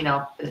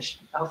 I'll finish.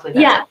 Hopefully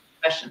that's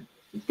a question.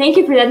 Thank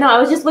you for that. No, I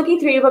was just looking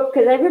through your book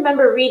because I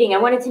remember reading. I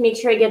wanted to make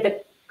sure I get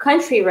the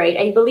country right.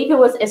 I believe it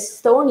was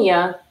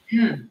Estonia,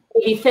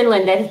 maybe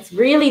Finland, that's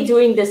really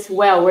doing this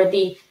well, where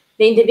the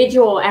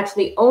individual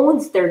actually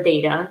owns their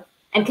data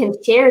and can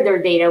share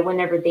their data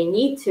whenever they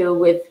need to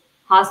with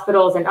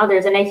hospitals and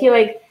others. And I feel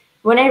like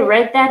when I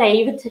read that, I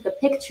even took a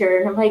picture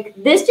and I'm like,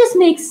 this just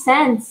makes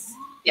sense.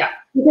 Yeah.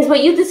 Because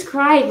what you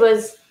described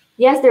was,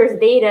 yes, there's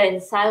data in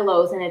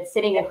silos and it's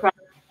sitting across,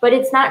 but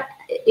it's not,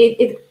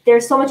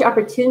 there's so much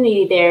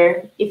opportunity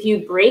there if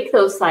you break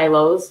those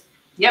silos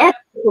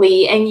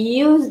ethically and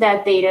use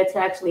that data to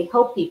actually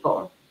help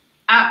people.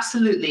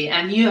 Absolutely,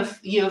 and you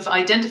have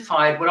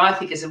identified what I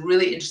think is a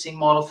really interesting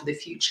model for the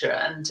future,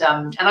 and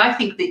I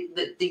think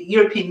the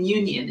European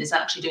Union is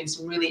actually doing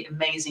some really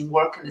amazing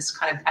work in this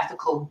kind of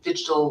ethical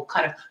digital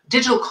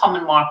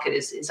common market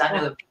is I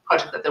know a big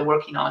project that they're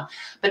working on,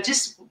 but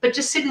just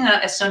sitting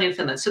at Estonia and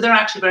Finland, so they're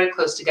actually very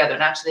close together,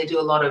 and actually they do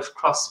a lot of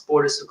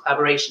cross-border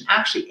collaboration,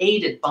 actually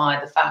aided by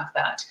the fact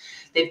that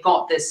they've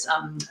got this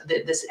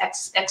this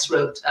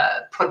X-Road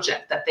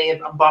project that they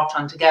have embarked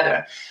on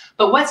together.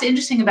 But what's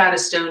interesting about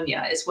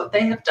Estonia is what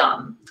they have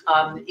done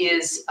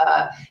is,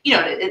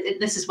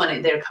 this is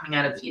when they're coming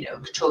out of,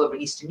 control over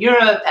Eastern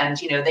Europe, and,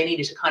 they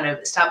needed to kind of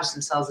establish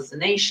themselves as a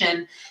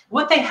nation.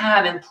 What they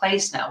have in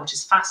place now, which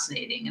is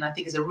fascinating, and I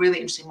think is a really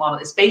interesting model,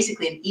 is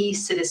basically an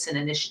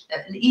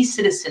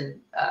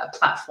e-citizen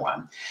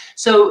platform.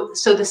 So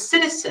the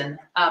citizen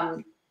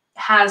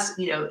has,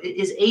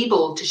 is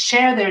able to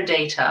share their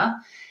data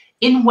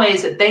in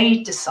ways that they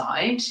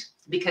decide,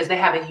 because they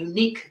have a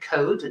unique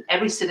code that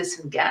every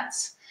citizen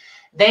gets.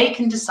 They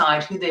can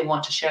decide who they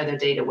want to share their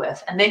data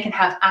with, and they can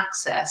have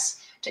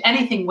access to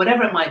anything,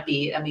 whatever it might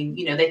be. I mean,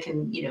 they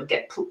can,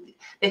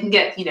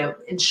 get,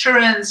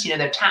 insurance,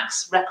 their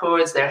tax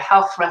records, their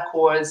health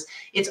records.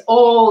 It's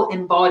all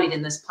embodied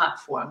in this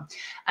platform,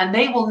 and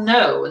they will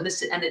know. And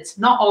it's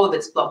not all of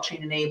it's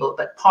blockchain enabled,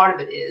 but part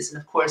of it is.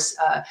 And of course,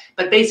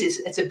 but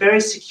basically, it's a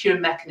very secure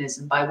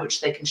mechanism by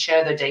which they can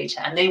share their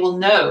data, and they will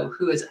know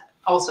who is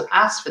also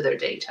asked for their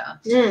data.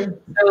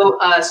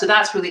 So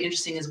that's really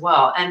interesting as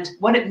well. And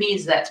what it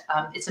means that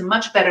it's a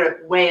much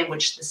better way in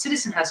which the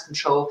citizen has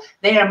control.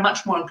 They are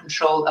much more in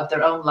control of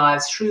their own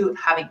lives through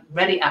having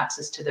ready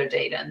access to their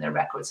data and their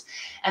records.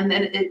 And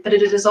then, but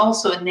it has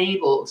also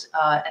enabled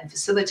and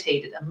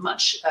facilitated a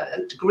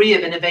degree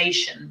of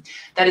innovation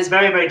that is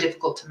very, very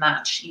difficult to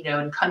match,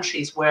 in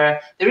countries where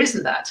there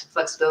isn't that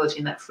flexibility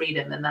and that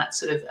freedom and that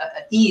sort of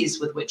ease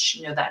with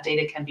which, that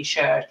data can be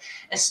shared.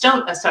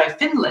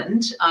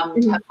 Finland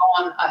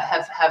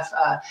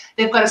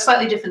they've got a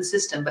slightly different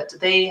system, but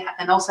they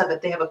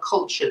have a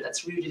culture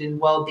that's rooted in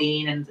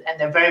well-being, and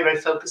they're very, very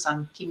focused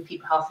on keeping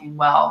people healthy and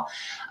well.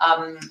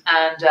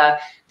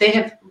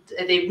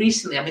 They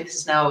recently, I mean, this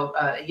is now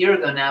a year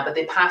ago now, but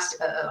they passed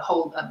a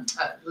whole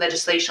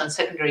legislation on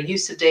secondary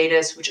use of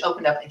data, which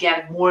opened up,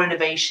 again, more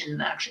innovation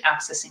and actually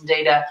accessing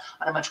data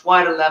on a much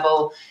wider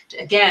level to,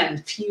 again,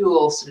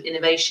 fuel sort of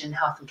innovation in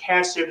health and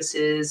care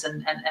services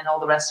and all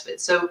the rest of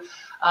it. So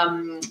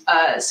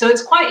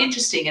it's quite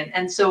interesting,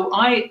 and so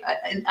I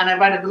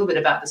write a little bit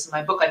about this in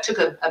my book. I took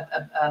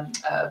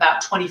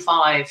about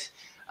 25,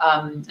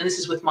 and this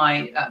is with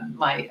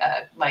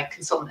my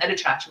consultant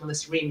editor, actually,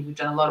 Melissa Ream. We've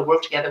done a lot of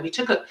work together. We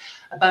took a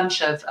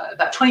bunch of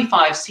about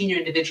 25 senior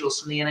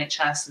individuals from the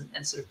NHS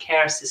and sort of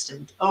care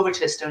system over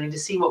to Estonia to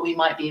see what we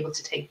might be able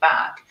to take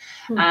back,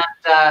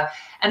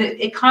 and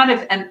it kind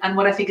of and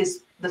what I think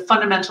is the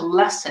fundamental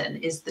lesson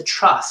is the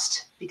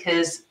trust,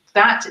 because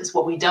that is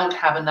what we don't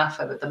have enough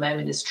of at the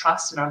moment, is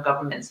trust in our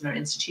governments and our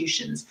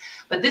institutions.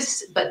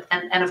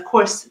 And of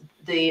course,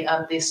 the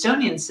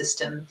Estonian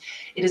system,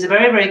 it is a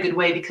very, very good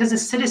way, because the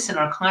citizen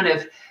are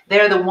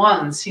they're the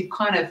ones who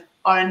kind of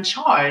are in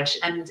charge,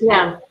 and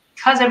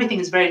because everything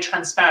is very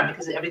transparent,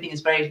 because everything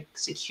is very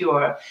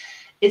secure,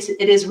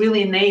 it has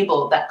really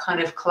enabled that kind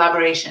of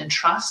collaboration and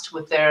trust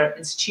with their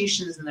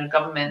institutions and their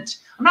government.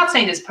 I'm not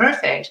saying it's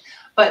perfect,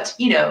 but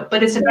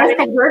it's a very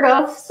heard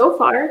of so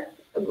far.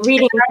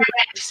 Reading a very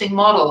interesting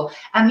model,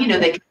 and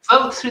they can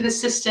vote through the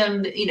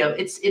system.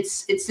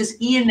 It's this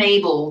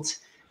e-enabled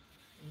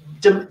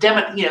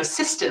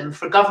system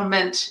for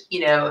government.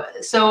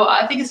 So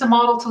I think it's a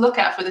model to look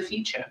at for the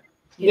future.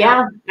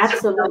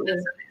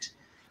 Absolutely.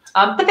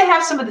 But they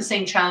have some of the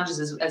same challenges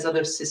as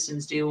other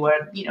systems do,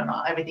 where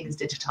not everything is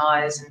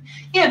digitized, and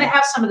they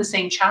have some of the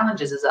same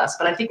challenges as us.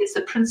 But I think it's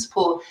the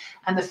principle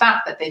and the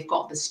fact that they've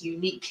got this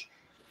unique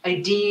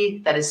ID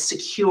that is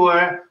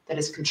secure, that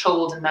is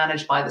controlled and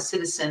managed by the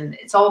citizen.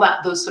 It's all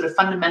those sort of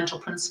fundamental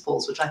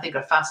principles, which I think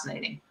are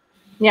fascinating.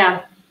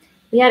 Yeah.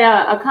 We had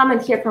a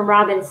comment here from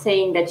Robin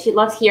saying that she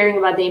loves hearing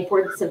about the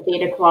importance of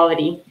data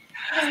quality.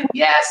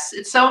 Yes,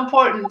 it's so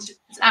important.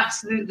 It's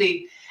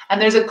absolutely.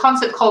 And there's a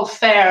concept called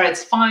FAIR.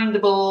 It's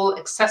findable,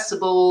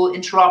 accessible,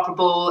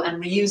 interoperable,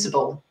 and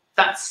reusable.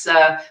 That's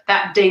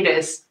that data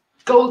is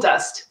gold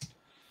dust.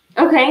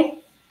 Okay.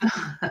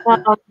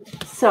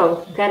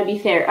 So gotta be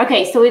fair.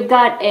 Okay, so we've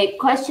got a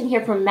question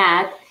here from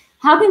Matt.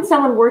 How can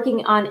someone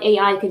working on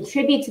AI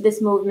contribute to this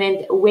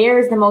movement? Where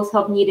is the most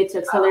help needed to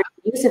accelerate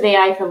the use of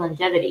AI for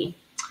longevity?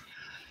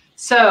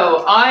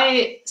 So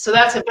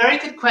that's a very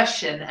good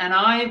question, and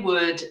I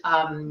would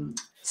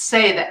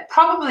say that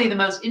probably the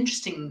most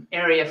interesting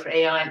area for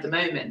AI at the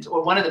moment,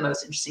 or one of the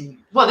most interesting,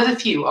 well, there's a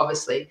few,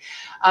 obviously.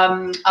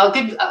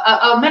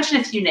 I'll mention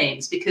a few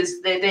names,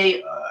 because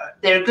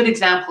they're good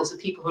examples of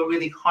people who are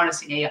really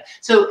harnessing AI.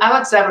 So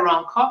Alex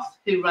Zavaronkov,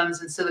 who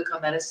runs In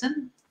Silico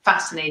Medicine,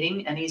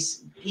 fascinating, and he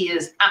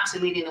is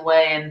absolutely leading the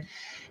way in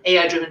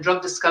AI-driven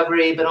drug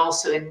discovery, but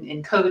also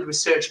in COVID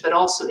research, but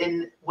also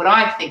in what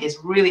I think is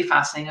really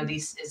fascinating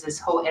is this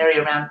whole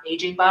area around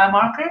aging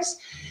biomarkers.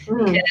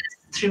 Because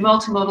through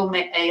multimodal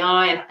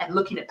AI and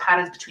looking at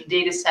patterns between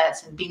data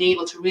sets and being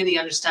able to really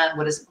understand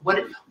what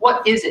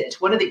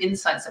are the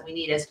insights that we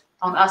need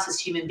on us as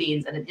human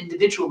beings at an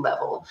individual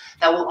level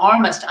that will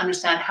arm us to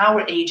understand how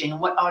we're aging and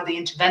what are the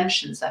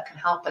interventions that can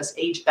help us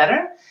age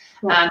better.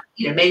 And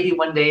maybe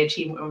one day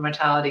achieve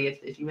immortality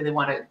if you really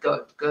want to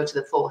go to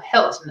the full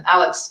hilt. And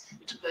Alex,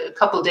 a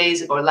couple of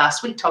days ago or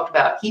last week, talked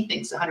about he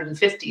thinks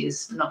 150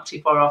 is not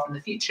too far off in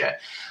the future.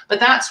 But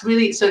that's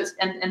really, so it's,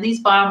 and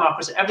these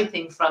biomarkers are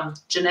everything from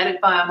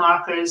genetic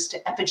biomarkers to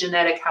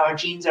epigenetic, how our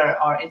genes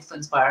are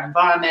influenced by our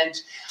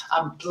environment,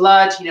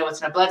 blood, what's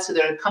in our blood. So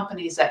there are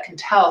companies that can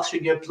tell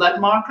through your blood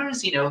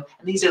markers, and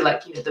these are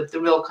like, the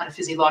real kind of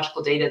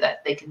physiological data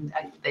that they can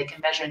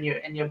measure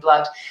in your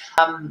blood.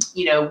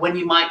 When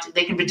you might,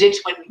 they can predict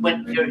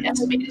when your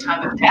estimated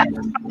time of death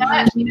from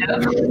that,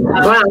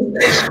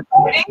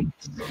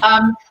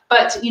 Wow.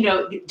 But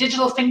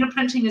digital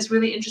fingerprinting is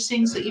really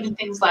interesting. So even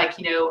things like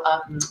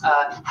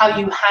how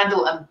you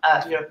handle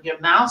your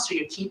mouse or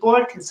your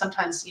keyboard can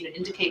sometimes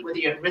indicate whether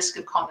you're at risk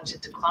of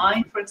cognitive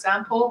decline, for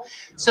example.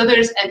 So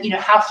there's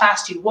how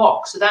fast you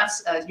walk. So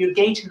that's your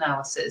gait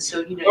analysis.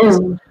 So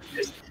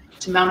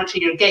to monitor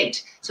your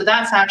gait. So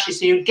that's actually,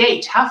 so your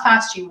gait, how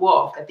fast you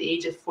walk at the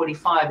age of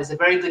 45 is a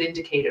very good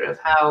indicator of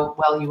how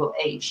well you will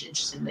age,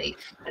 interestingly.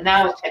 But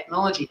now with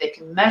technology, they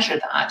can measure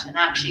that and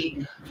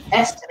actually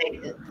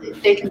estimate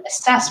it. They can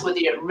assess whether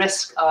you're at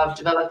risk of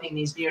developing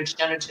these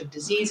neurodegenerative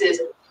diseases.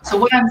 So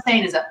what I'm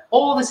saying is that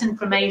all this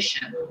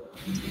information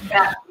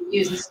that we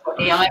use, this is what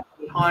AI can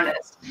be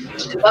harnessed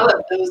to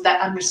develop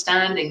that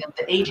understanding of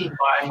the aging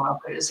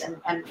biomarkers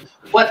and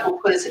what will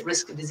put us at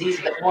risk of disease,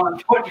 but more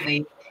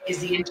importantly, is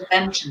the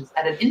interventions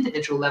at an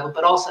individual level,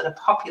 but also at a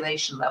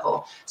population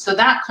level. So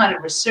that kind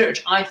of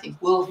research, I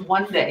think, will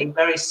one day,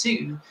 very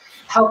soon,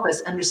 help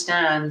us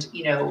understand,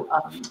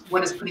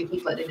 what is putting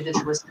people at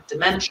individual risk of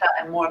dementia,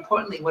 and more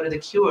importantly, what are the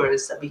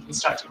cures that we can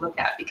start to look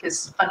at?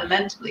 Because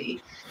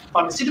fundamentally,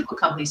 pharmaceutical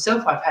companies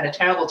so far have had a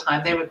terrible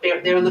time. They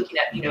were looking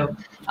at,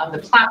 the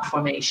plaque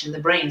formation, the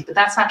brains, but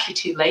that's actually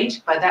too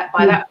late. By that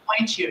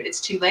point, it's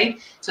too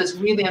late. So it's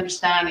really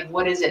understanding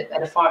what is it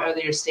at a far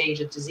earlier stage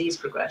of disease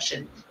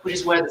progression, which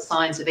is where the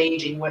science of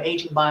aging, where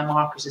aging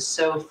biomarkers is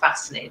so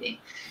fascinating.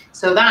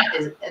 So that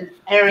is an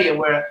area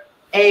where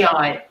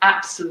AI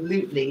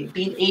absolutely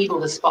being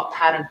able to spot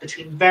patterns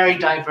between very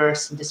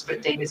diverse and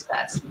disparate data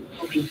sets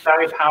will be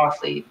very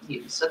powerfully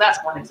used. So that's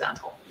one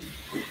example.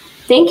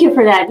 Thank you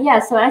for that. Yeah,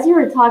 so as you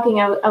were talking,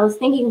 I was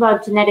thinking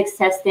about genetics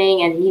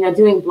testing and,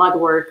 doing blood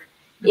work.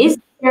 Mm-hmm. Is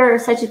there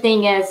such a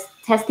thing as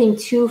testing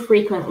too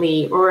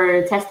frequently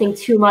or testing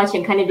too much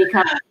and kind of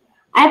become,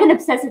 I have an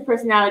obsessive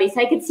personality,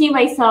 so I could see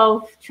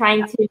myself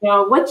trying to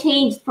know what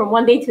changed from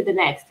one day to the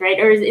next, right?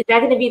 Or is that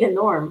going to be the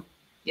norm?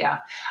 Yeah,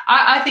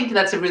 I think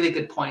that's a really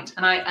good point.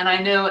 And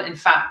I know, in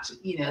fact,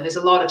 there's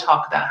a lot of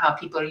talk about how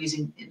people are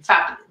using, in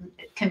fact,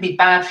 it can be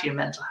bad for your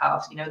mental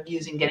health,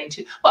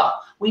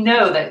 we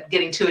know that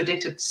getting too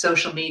addicted to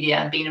social media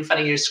and being in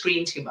front of your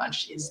screen too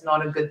much is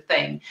not a good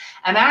thing.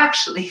 And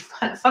actually,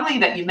 funnily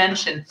that you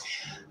mentioned,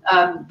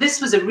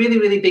 this was a really,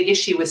 really big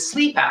issue with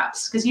sleep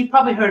apps, because you've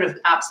probably heard of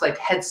apps like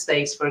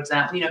Headspace, for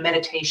example,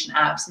 meditation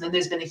apps. And then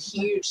there's been a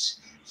huge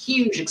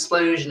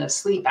explosion of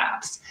sleep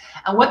apps.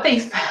 And what they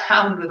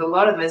found with a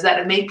lot of them is that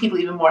it made people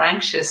even more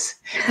anxious,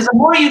 because the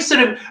more you sort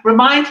of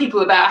remind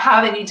people about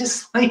how they need to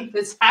sleep,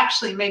 it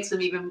actually makes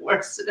them even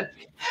worse.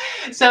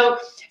 So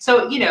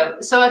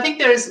I think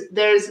there's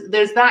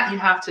that you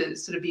have to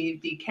sort of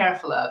be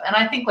careful of. And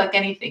I think, like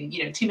anything,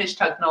 too much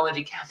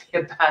technology can be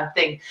a bad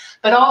thing.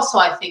 But also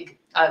I think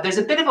there's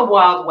a bit of a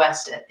Wild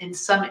West in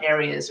some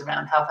areas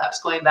around health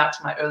apps, going back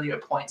to my earlier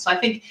point. So I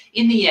think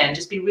in the end,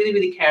 just be really,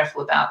 really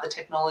careful about the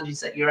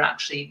technologies that you're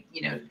actually,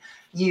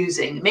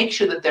 using. Make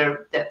sure that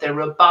they're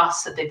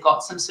robust, that they've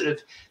got some sort of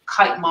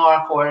kite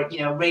mark or,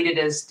 rated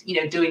as,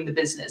 doing the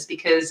business,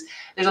 because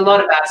there's a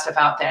lot of bad stuff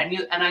out there.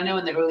 And I know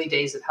in the early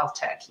days of health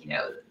tech,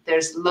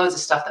 there's loads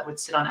of stuff that would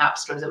sit on app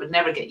stores that would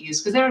never get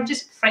used because they were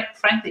just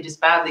frankly just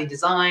badly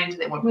designed.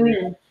 They weren't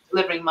really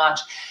delivering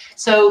much.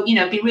 So,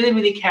 be really,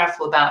 really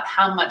careful about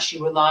how much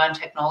you rely on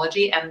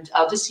technology. And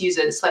I'll just use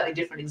a slightly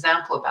different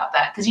example about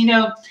that. Because,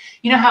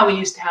 how we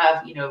used to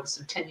have,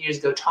 some 10 years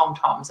ago,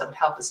 TomToms that would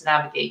help us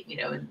navigate,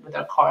 with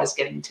our cars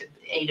getting to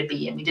A to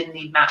B, and we didn't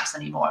need maps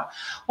anymore.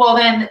 Well,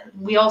 then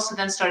we also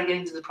then started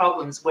getting to the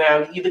problems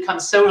where you become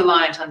so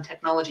reliant on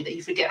technology that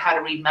you forget how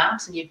to read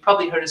maps. And you've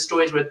probably heard of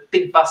stories where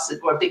big buses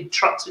or big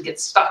trucks would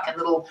get stuck in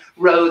little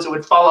roads or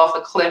would fall off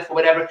a cliff or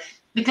whatever,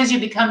 because you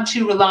become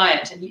too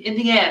reliant. And in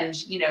the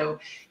end, you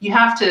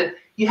have to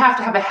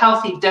have a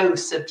healthy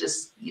dose of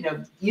just,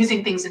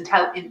 using things in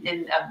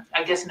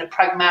a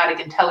pragmatic,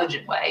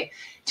 intelligent way.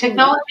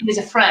 Technology is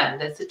a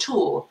friend. It's a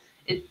tool.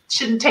 It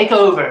shouldn't take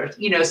over,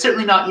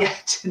 certainly not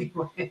yet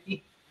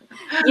anyway.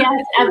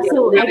 Yes,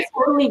 absolutely. I've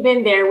totally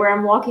been there, where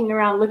I'm walking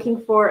around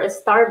looking for a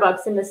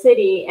Starbucks in the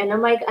city, and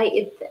I'm like,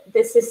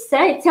 this is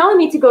telling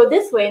me to go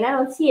this way, and I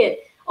don't see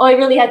it. All I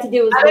really had to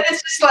do was. And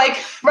it's just like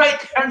right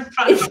there in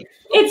front of me.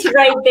 It's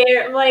right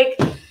there. I'm like,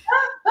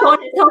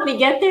 phone has helped me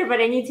get there, but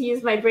I need to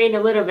use my brain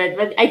a little bit.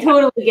 But I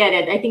totally get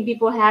it. I think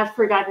people have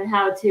forgotten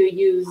how to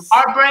use.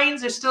 Our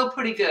brains are still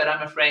pretty good,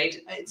 I'm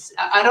afraid.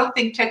 I don't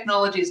think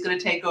technology is going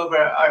to take over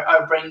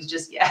our brains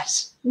just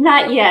yet.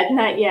 Not yet,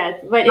 not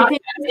yet. But not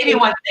yet. Maybe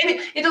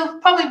it'll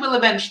probably will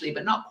eventually,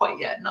 but not quite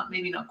yet.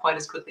 Maybe not quite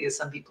as quickly as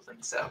some people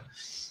think. So.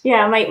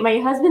 Yeah, my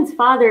husband's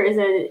father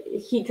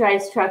he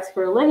drives trucks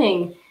for a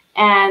living,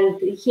 and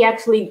he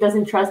actually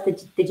doesn't trust the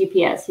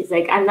GPS. He's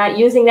like, I'm not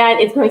using that.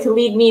 It's going to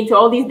lead me to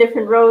all these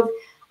different roads.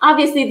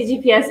 Obviously, the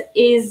GPS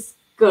is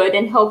good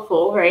and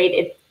helpful, right?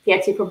 It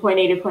gets you from point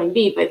A to point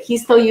B, but he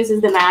still uses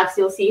the maps.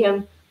 You'll see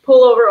him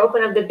pull over,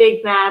 open up the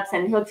big maps,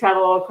 and he'll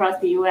travel all across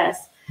the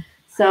US.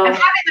 So, and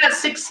having that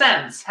sixth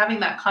sense, having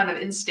that kind of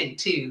instinct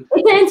too.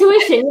 It's an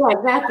intuition, yeah,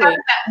 exactly. Having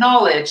that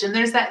knowledge, and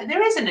there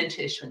is an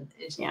intuition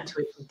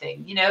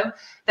thing, you know,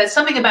 that's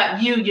something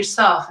about you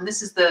yourself, and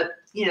this is that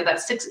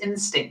sixth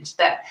instinct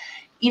that,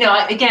 you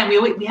know, again,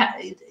 we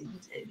have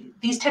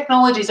these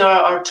technologies are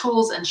our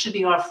tools and should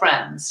be our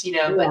friends, you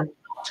know, but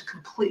not to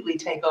completely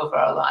take over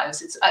our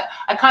lives. It's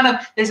I kind of,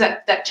 there's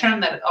that term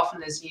that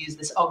often is used,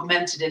 this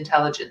augmented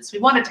intelligence. We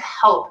want it to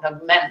help and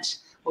augment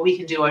what we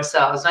can do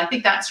ourselves. And I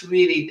think that's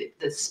really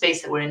the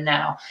space that we're in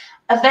now.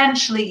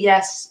 Eventually,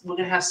 yes, we're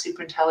going to have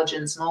super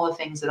intelligence and all the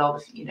things that all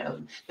the, you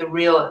know,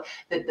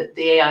 the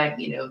AI,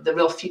 you know, the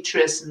real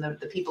futurists and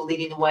the people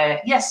leading the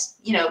way. Yes,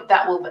 you know,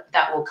 that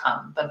will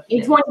come. But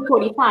in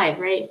 2045,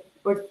 right?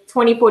 Or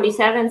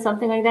 2047,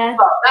 something like that.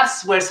 Well,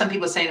 that's where some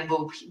people are saying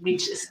we'll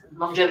reach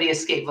longevity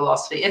escape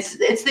velocity. It's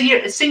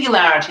the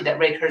singularity that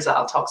Ray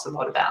Kurzweil talks a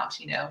lot about.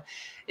 You know,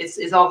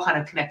 it's all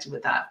kind of connected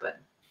with that. But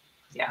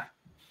yeah.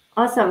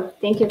 Awesome.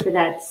 Thank you for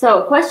that.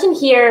 So question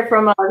here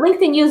from a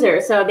LinkedIn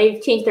user. So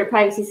they've changed their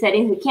privacy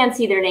settings. We can't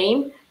see their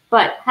name,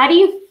 but how do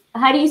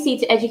you see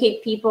to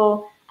educate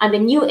people on the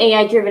new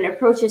AI-driven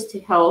approaches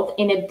to health,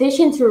 in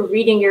addition to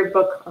reading your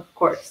book, of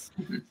course?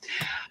 Mm-hmm.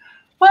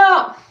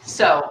 Well,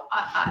 so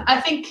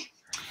I think,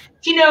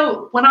 you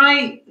know, when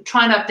I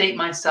try and update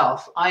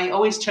myself, I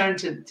always turn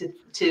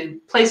to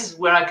places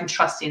where I can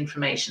trust the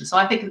information. So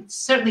I think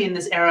certainly in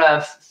this era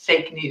of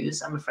fake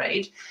news, I'm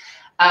afraid,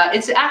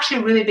 it's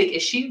actually a really big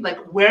issue. Like,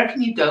 where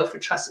can you go for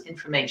trusted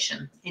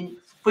information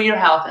for your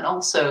health, and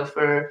also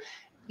for,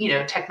 you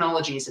know,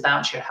 technologies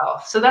about your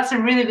health? So that's a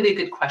really, really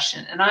good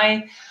question. And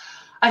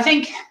I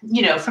think,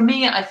 you know, for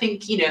me, I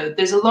think, you know,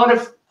 there's a lot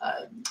of,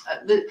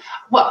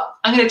 well,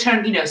 I'm going to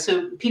turn, you know,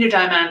 so Peter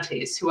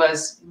Diamandis, who I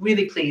was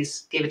really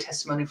pleased gave a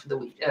testimony for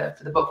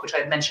the book, which I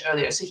had mentioned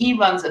earlier. So he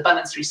runs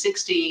Abundance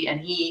 360,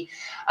 and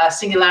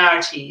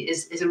Singularity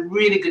is a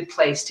really good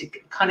place to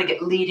kind of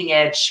get leading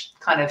edge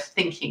kind of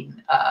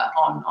thinking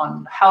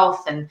on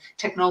health and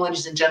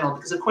technologies in general,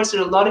 because of course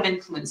there are a lot of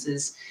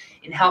influences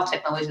in health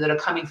technology that are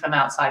coming from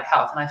outside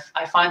health. And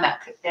I find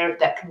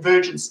that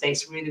convergence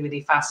space really,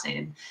 really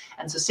fascinating.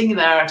 And so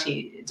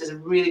Singularity does a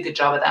really good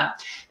job of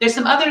that. There's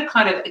some other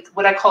kind of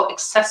what I call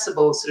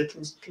accessible, sort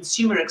of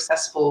consumer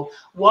accessible.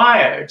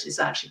 Wired is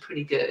actually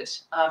pretty good.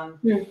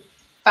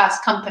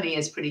 Fast Company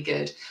is pretty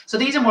good. So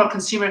these are more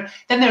consumer.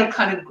 Then there are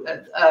kind of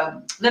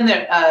then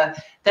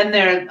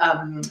there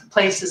are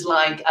places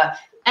like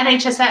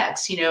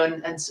NHSX, you know,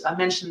 and I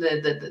mentioned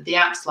the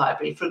apps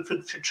library for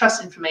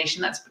trust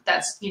information.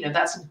 That's you know,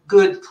 that's a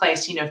good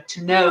place, you know,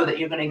 to know that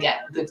you're going to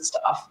get good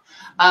stuff.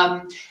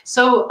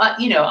 So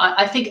you know,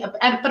 I think,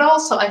 but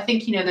also I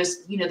think, you know,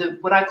 there's, you know,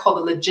 what I call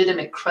the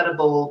legitimate,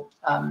 credible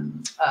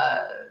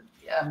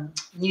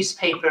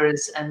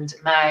newspapers and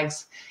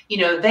mags. You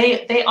know,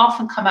 they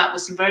often come out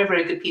with some very,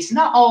 very good pieces.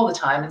 Not all the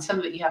time, and some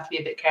of it you have to be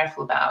a bit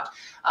careful about.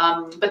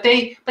 But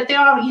they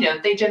are, you know,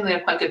 they generally are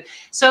quite good.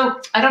 So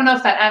I don't know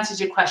if that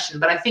answers your question,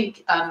 but I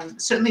think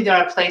certainly there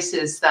are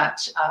places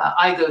that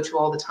I go to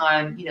all the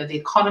time. You know, The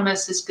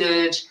Economist is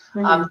good.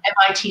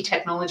 MIT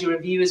Technology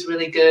Review is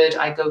really good.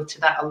 I go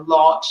to that a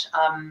lot.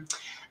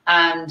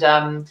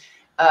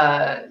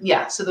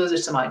 Yeah, so those are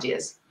some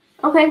ideas.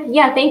 Okay,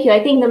 yeah, thank you.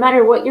 I think no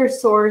matter what your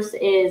source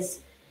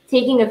is,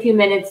 taking a few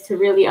minutes to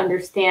really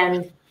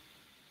understand.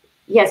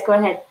 Yes, go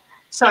ahead.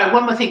 Sorry,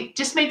 one more thing.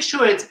 Just make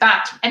sure it's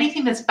backed.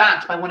 Anything that's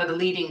backed by one of the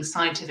leading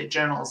scientific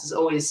journals is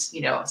always,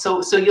 you know,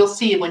 so you'll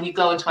see when you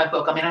go into my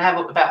book. I mean, I have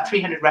about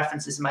 300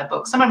 references in my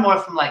book. Some are more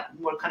from like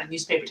more kind of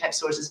newspaper type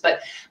sources,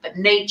 but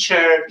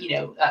Nature, you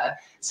know,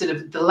 sort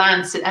of the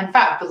Lancet. In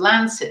fact, the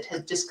Lancet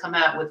has just come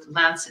out with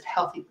Lancet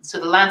Healthy. So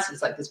the Lancet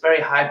is like this very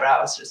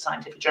highbrow sort of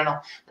scientific journal.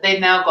 But they've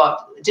now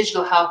got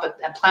digital health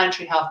and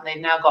planetary health, and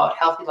they've now got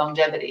healthy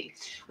longevity,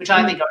 which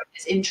I think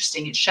is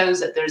interesting. It shows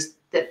that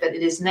that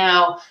it is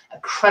now a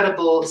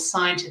credible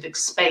scientific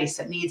space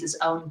that needs its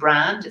own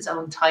brand, its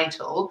own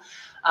title.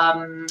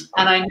 And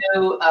I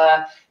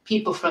know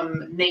people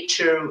from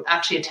Nature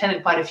actually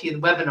attended quite a few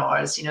of the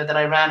webinars, you know, that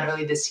I ran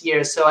early this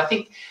year. So I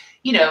think,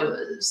 you know,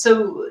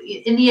 so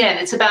in the end,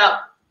 it's about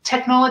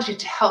technology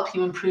to help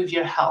you improve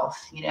your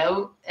health, you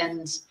know,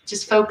 and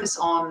just focus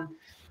on,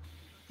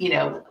 you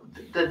know,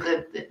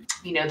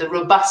 the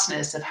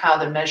robustness of how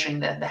they're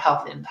measuring the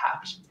health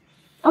impact.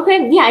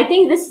 Okay, yeah, I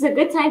think this is a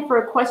good time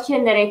for a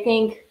question that I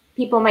think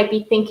people might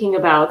be thinking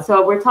about.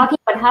 So we're talking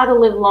about how to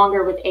live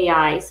longer with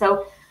AI.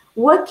 So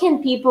what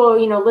can people,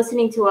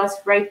 listening to us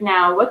right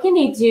now, what can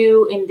they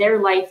do in their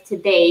life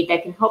today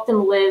that can help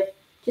them live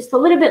just a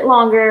little bit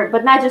longer,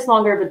 but not just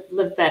longer, but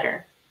live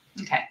better?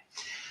 Okay.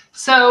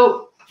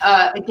 So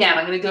again,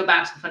 I'm going to go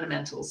back to the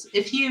fundamentals.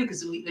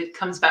 Because it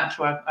comes back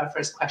to our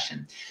first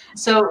question.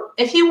 So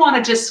if you want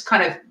to just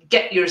kind of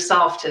get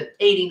yourself to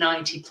 80,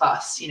 90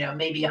 plus,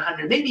 maybe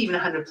 100, maybe even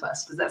 100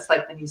 plus, because that's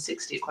like the new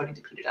 60 according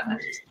to Peter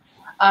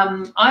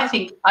Diamandis. I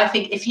think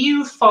if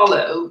you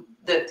follow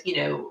that,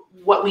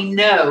 what we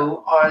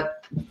know are,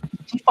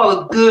 if you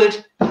follow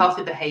good,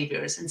 healthy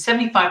behaviors, and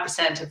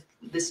 75% of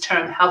this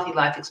term healthy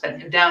life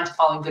expectancy down to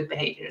following good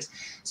behaviors.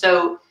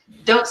 So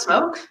don't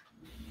smoke,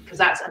 because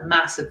that's a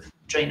massive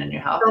drain on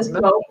your health.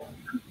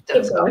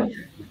 Don't smoke.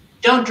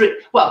 Don't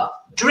drink. Well,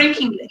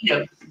 drinking,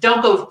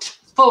 don't go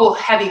full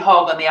heavy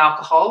hog on the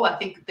alcohol. I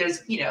think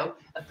there's,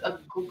 a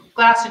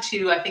glass or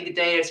two, I think, a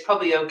day is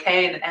probably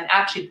okay. And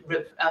actually,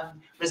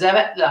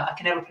 I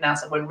can never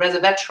pronounce that word,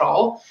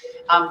 resveratrol,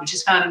 which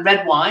is found in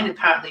red wine,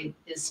 apparently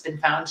has been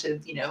found to,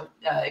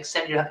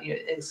 extend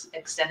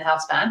extend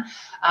health span.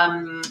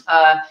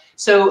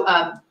 So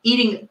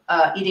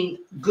eating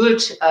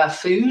good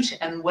food,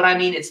 and what I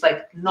mean, it's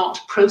like not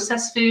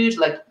processed food,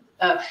 like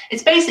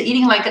it's basically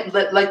eating like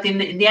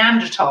the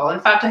Neanderthal. In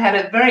fact, I had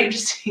a very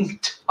interesting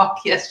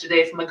talk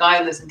yesterday from a guy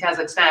who lives in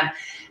Kazakhstan,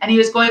 and he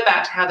was going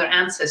back to how their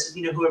ancestors,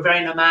 who were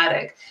very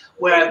nomadic,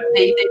 where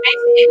they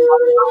basically,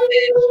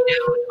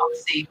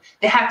 obviously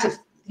they had to,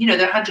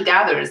 they're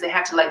hunter-gatherers. They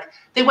had to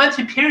they went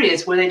through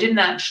periods where they didn't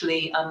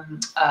actually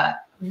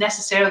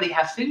necessarily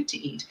have food to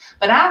eat.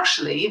 But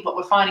actually, what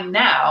we're finding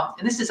now,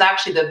 and this is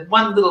actually the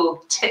one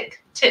little tip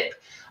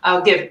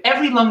I'll give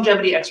every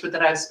longevity expert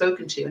that I've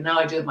spoken to, and now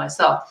I do it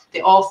myself, they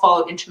all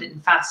follow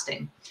intermittent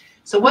fasting.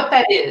 So what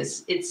that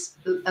is, it's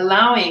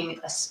allowing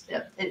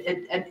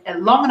a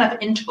long enough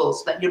interval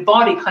so that your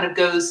body kind of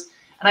goes,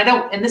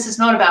 and this is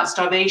not about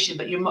starvation,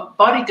 but your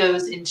body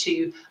goes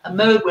into a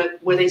mode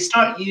where they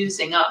start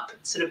using up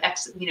it's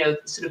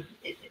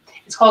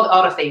called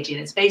autophagy,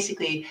 and it's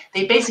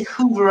they basically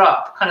hoover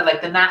up kind of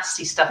like the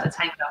nasty stuff that's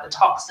hanging out, the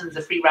toxins,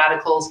 the free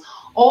radicals,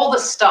 all the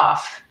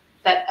stuff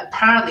that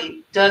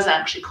apparently does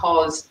actually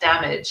cause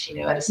damage,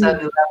 at a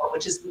cellular level,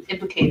 which is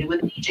implicated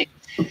with aging.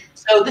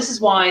 So this is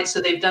why,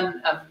 they've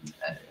done,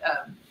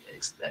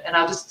 and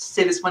I'll just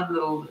say this one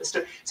little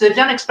story. So they've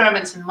done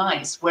experiments in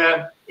mice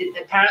where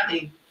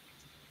apparently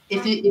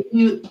if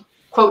you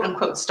quote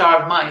unquote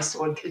starve mice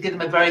or give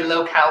them a very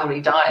low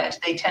calorie diet,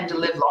 they tend to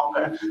live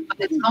longer. But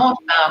it's not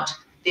about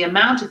the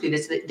amount of food,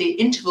 it's the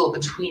interval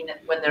between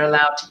when they're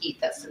allowed to eat.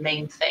 That's the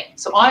main thing.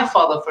 So I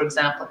follow, for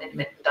example, an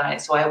intermittent diet.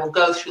 So I will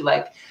go through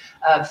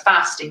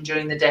fasting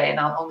during the day, and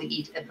I'll only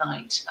eat at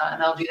night,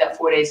 and I'll do that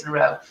 4 days in a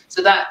row.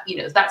 So that,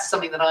 that's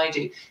something that I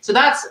do. So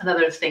that's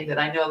another thing that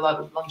I know a lot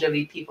of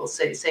longevity people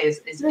say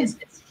is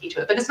key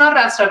to it. But it's not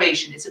about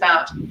starvation, it's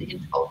about the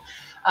interval.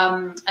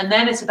 And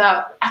then it's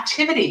about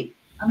activity.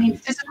 I mean,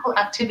 physical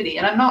activity.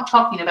 And I'm not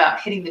talking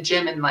about hitting the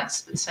gym and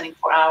spending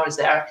 4 hours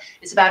there.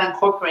 It's about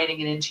incorporating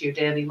it into your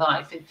daily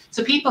life. And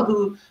so people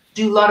who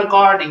do a lot of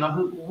gardening, or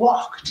who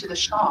walk to the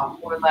shop,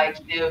 or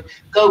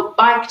go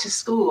bike to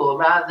school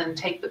rather than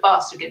take the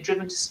bus or get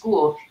driven to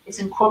school, it's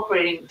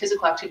incorporating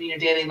physical activity in your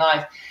daily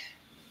life.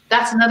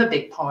 That's another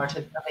big part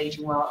of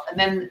aging well. And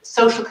then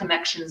social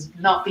connections,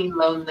 not being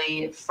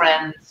lonely,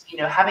 friends,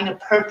 having a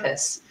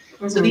purpose.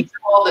 Mm-hmm. So these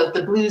are all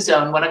the blue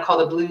zone, what I call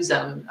the blue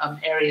zone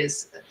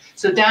areas.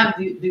 So Dan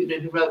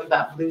who wrote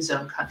about blue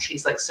zone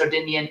countries like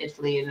Sardinia and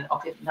Italy and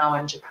Okinawa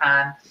and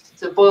Japan.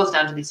 So it boils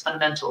down to these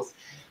fundamentals.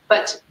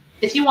 But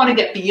if you want to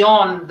get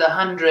beyond the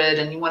 100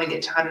 and you want to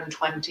get to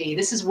 120,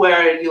 this is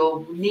where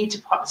you'll need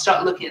to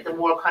start looking at the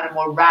more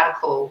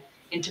radical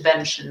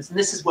interventions. And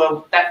this is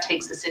where that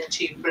takes us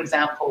into, for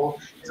example,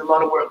 there's a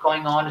lot of work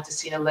going on into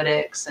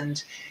senolytics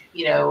and,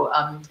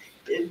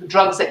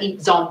 drugs that eat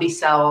zombie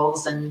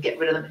cells and get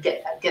rid of them,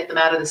 get them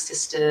out of the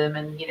system,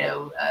 and,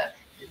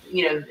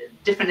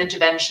 different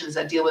interventions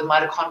that deal with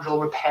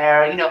mitochondrial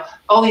repair,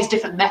 all these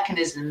different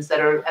mechanisms that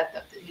are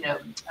at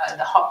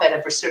the hotbed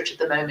of research at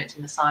the moment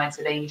in the science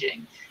of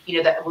aging,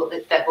 that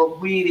will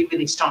really,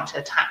 really start to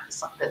attack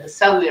the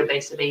cellular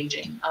base of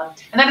aging.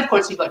 And then, of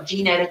course, you've got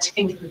gene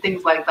editing and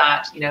things like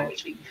that,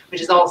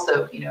 which is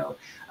also,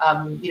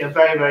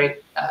 very, very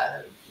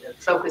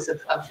focus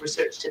of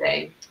research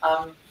today.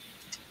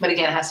 But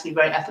again, it has to be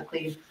very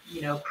ethically,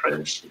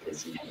 approached,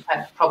 because, we've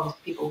had problems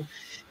with people,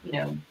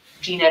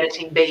 gene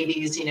editing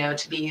babies,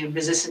 to be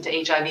resistant to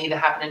HIV that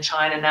happened in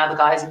China. Now the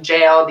guy's in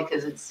jail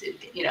because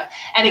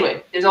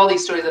anyway, there's all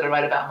these stories that I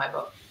write about in my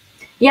book.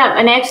 Yeah,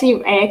 and I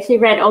actually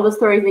read all the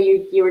stories that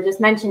you were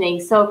just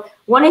mentioning. So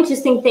one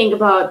interesting thing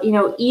about,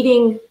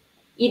 eating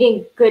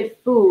good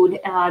food,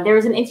 there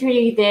was an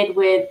interview you did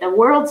with the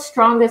world's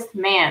strongest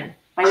man.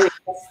 By the way,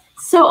 that's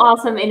so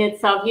awesome in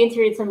itself. You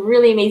interviewed some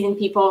really amazing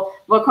people.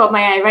 What caught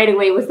my eye right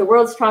away was the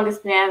world's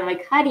strongest man. I'm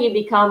like, how do you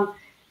become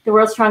the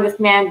world's strongest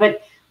man?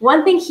 But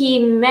one thing he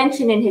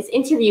mentioned in his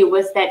interview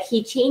was that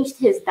he changed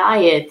his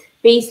diet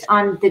based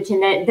on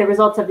the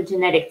results of a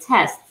genetic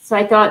test. So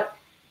I thought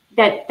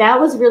that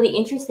was really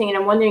interesting, and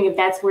I'm wondering if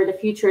that's where the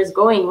future is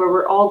going, where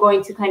we're all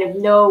going to kind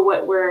of know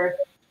what we're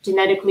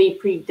genetically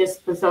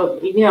predisposed. So,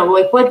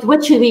 like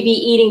what should we be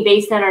eating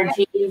based on our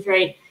genes,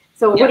 right?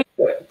 So, what are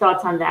your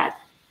thoughts on that?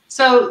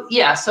 So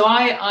yeah, so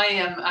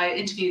I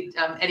interviewed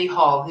Eddie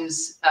Hall,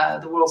 who's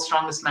the world's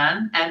strongest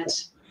man, and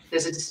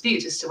there's a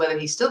dispute as to whether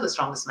he's still the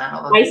strongest man.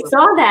 I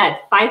saw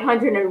that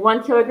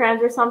 501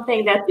 kilograms or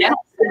something.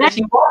 If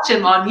you watch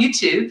him on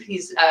YouTube,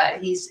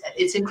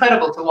 it's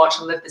incredible to watch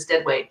him lift this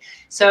dead weight.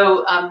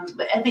 So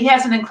and he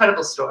has an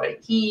incredible story.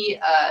 He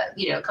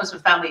comes from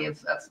a family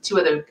of 2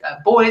 other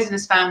boys in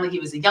his family. He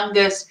was the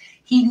youngest.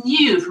 He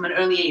knew from an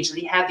early age that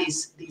he had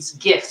these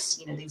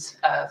gifts,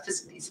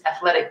 these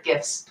athletic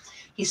gifts.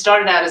 He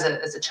started out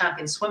as a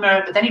champion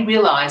swimmer, but then he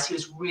realized he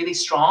was really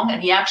strong,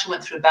 and he actually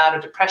went through a bout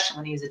of depression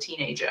when he was a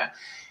teenager.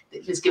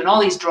 He was given all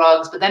these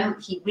drugs, but then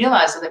he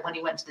realized that when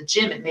he went to the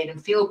gym, it made him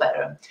feel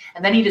better.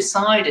 And then he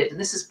decided, and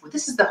this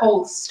is the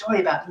whole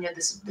story about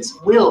this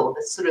will,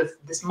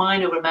 this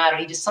mind over matter.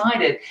 He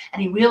decided,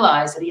 and he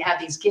realized that he had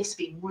these gifts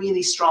being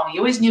really strong. He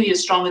always knew he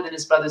was stronger than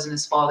his brothers and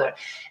his father.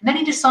 And then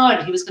he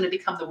decided he was going to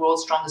become the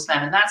world's strongest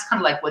man, and that's kind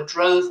of like what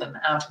drove him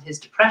out of his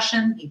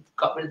depression. He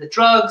got rid of the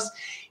drugs.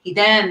 He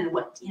then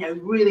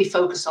really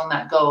focused on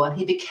that goal, and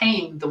he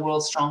became the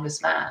world's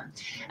strongest man.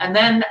 And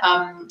then,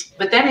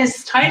 but then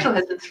his title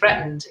has been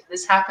threatened.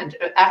 This happened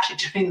actually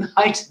during the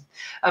height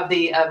of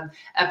the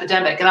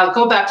epidemic. And I'll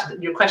go back to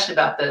your question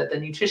about the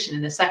nutrition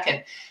in a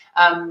second.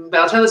 But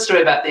I'll tell the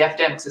story about the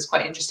epidemic, because it's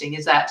quite interesting.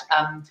 Is that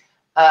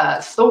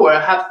Thor,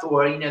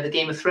 the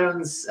Game of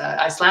Thrones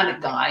Icelandic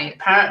guy,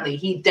 apparently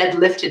he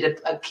deadlifted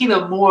a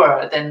kilo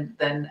more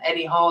than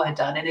Eddie Hall had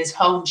done in his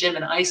home gym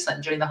in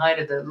Iceland during the height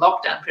of the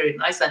lockdown period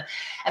in Iceland.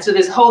 And so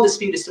there's a whole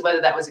dispute as to whether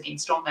that was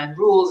against strongman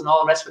rules and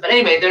all the rest of it. But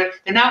anyway,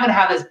 they're now going to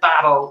have this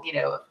battle,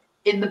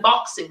 in the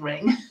boxing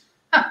ring.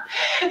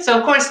 So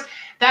of course,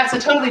 that's a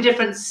totally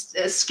different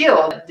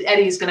skill that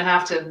Eddie's going to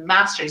have to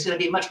master. He's going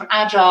to be much more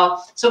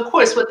agile. So of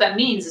course, what that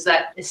means is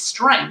that his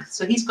strength.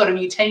 So he's got a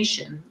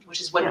mutation,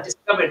 which is what he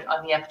discovered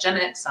on the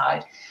epigenetic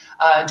side,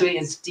 doing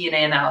his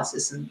DNA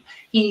analysis. And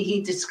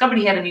he discovered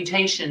he had a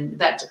mutation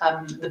that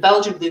the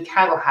Belgian blue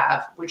cattle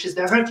have, which is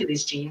the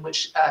Hercules gene,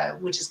 which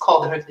is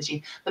called the Hercules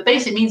gene. But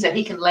basically means that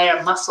he can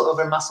layer muscle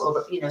over muscle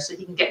over, so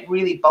he can get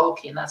really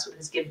bulky. And that's what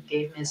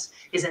gave him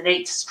his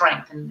innate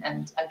strength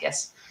and I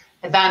guess,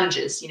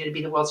 advantages, to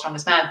be the world's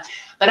strongest man.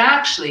 But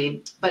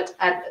actually,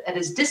 at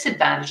his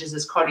disadvantages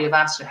is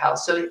cardiovascular health.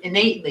 So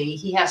innately,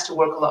 he has to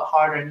work a lot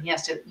harder, and he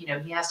has to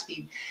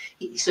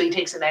so he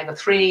takes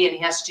omega-3, and he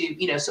has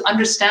to, so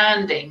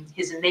understanding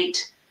his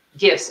innate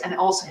gifts and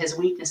also his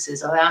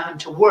weaknesses allow him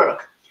to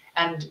work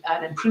and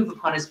improve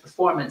upon his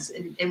performance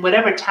in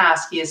whatever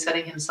task he is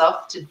setting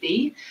himself to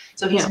be.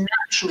 So he's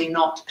naturally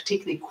not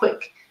particularly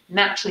quick.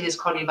 Naturally, his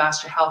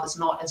cardiovascular health is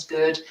not as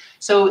good.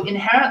 So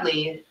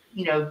inherently,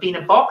 being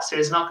a boxer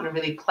is not going to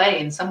really play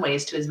in some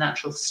ways to his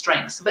natural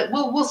strengths. But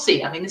we'll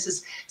see. I mean,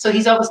 so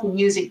he's obviously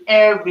using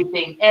every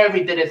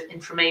bit of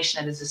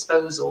information at his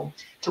disposal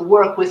to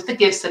work with the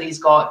gifts that he's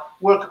got,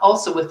 work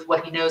also with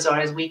what he knows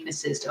are his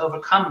weaknesses to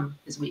overcome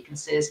his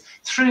weaknesses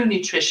through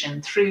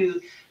nutrition,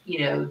 through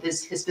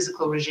his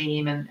physical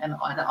regime and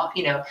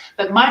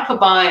but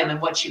microbiome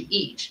and what you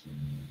eat.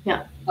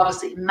 Yeah,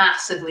 obviously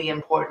massively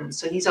important.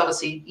 So he's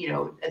obviously,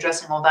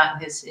 addressing all that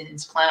in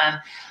his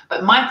plan.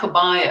 But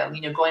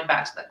microbiome, going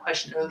back to that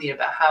question earlier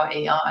about how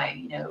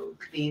AI,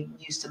 could be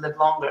used to live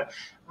longer.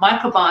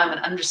 Microbiome and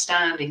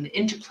understanding the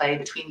interplay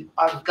between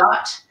our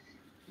gut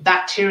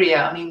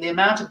bacteria. I mean, the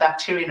amount of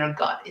bacteria in our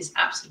gut is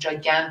absolutely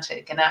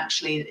gigantic. And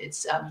actually,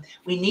 it's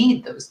we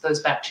need those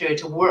bacteria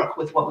to work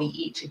with what we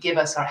eat to give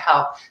us our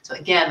health. So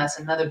again, that's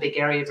another big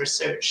area of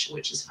research,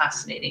 which is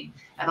fascinating,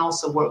 and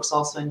also works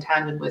in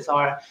tandem with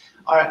our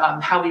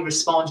how we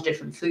respond to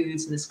different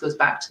foods. And this goes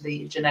back to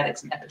the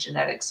genetics and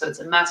epigenetics. So it's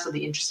a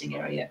massively interesting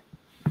area.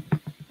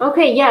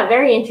 Okay, yeah,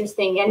 very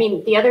interesting. I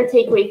mean, the other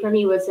takeaway for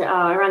me was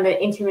around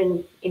the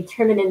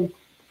intermittent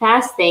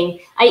fasting.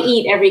 I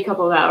eat every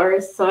couple of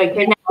hours. So right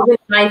now I've been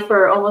live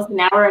for almost an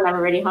hour and I'm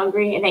already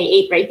hungry, and I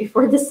ate right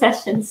before the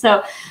session.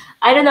 So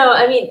I don't know.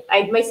 I mean,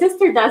 my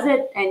sister does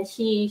it, and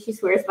she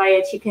swears by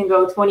it. She can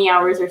go 20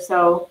 hours or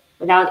so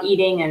without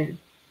eating.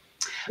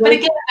 But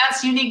again,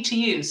 that's unique to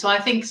you. So I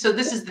think, so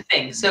this is the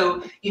thing.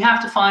 So you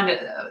have to find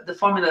the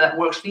formula that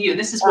works for you.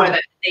 This is where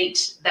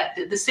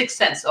the sixth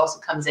sense also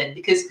comes in,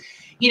 because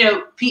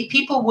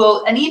people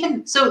will, and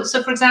even so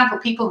for example,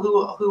 people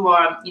who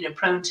are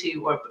prone to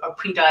or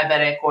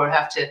pre-diabetic or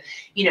have to,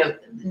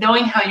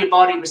 knowing how your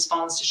body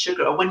responds to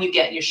sugar, or when you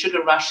get your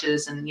sugar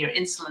rushes and your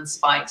insulin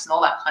spikes and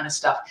all that kind of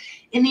stuff,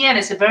 in the end,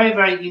 it's a very,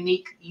 very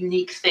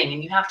unique thing,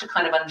 and you have to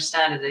kind of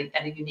understand it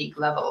at a unique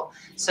level.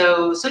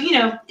 So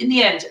in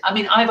the end, I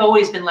mean, I've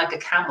always been like a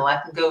camel. I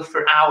can go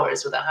for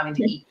hours without having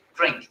to eat,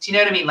 drink. Do you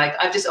know what I mean? Like,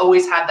 I've just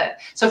always had that.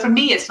 So for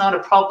me, it's not a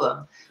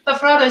problem. But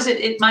for others,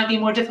 it might be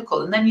more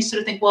difficult. And then you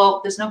sort of think,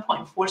 well, there's no point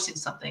in forcing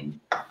something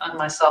on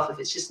myself if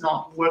it's just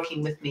not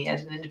working with me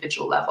at an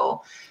individual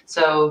level.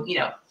 So, you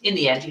know, in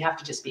the end, you have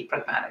to just be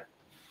pragmatic.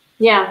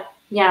 Yeah,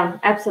 yeah,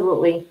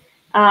 absolutely.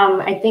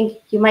 I think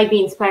you might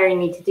be inspiring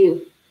me to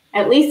do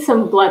at least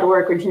some blood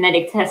work or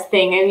genetic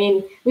testing. I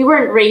mean, we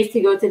weren't raised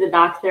to go to the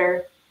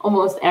doctor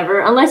almost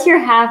ever. Unless you're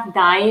half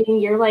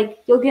dying, you're like,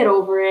 you'll get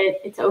over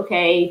it. It's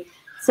okay.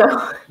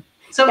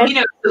 So, you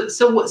know,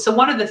 so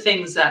one of the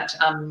things that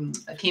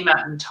came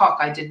out in a talk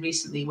I did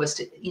recently was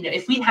to, you know,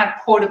 if we had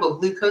portable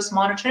glucose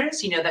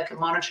monitors, you know, that could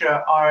monitor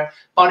our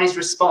body's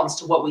response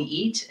to what we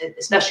eat,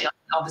 especially on,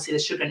 obviously the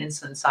sugar and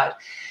insulin side,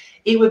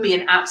 it would be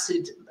an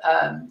absolute,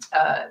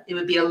 it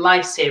would be a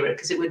lifesaver,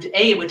 because it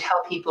would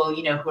help people,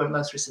 you know, who are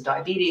most risk of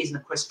diabetes, and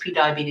of course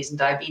pre-diabetes and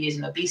diabetes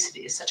and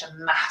obesity is such a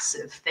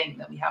massive thing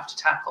that we have to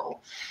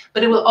tackle.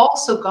 But it will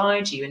also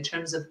guide you in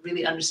terms of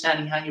really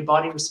understanding how your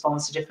body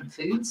responds to different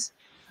foods.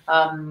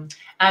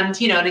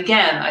 And, you know, and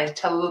again, I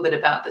tell a little bit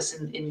about this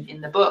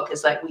in the book,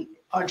 is like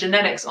our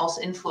genetics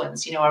also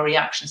influence, you know, our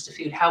reactions to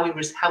food, how we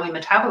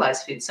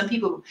metabolize food. Some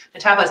people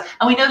metabolize,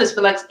 and we know this,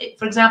 but like,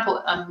 for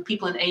example,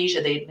 people in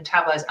Asia, they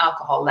metabolize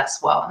alcohol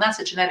less well, and that's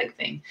a genetic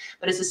thing.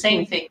 But it's the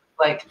same thing,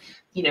 like,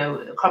 you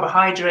know,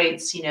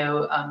 carbohydrates, you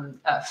know,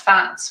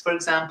 fats, for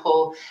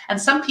example.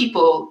 And some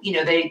people, you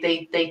know,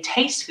 they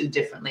taste food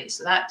differently.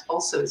 So that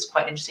also is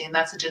quite interesting, and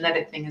that's a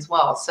genetic thing as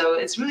well. So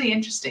it's really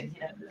interesting.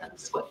 You know,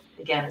 that's what,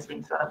 again, is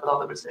being thrown up with all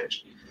the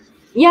research.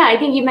 Yeah, I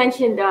think you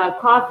mentioned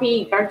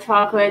coffee, dark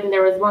chocolate, and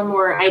there was one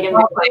more item.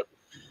 Broccoli.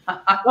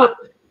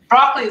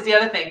 Broccoli is the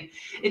other thing.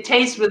 It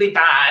tastes really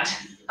bad.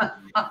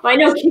 I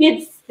know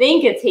kids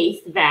think it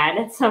tastes bad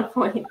at some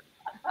point.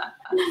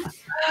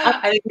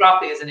 I think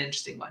broccoli is an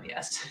interesting one,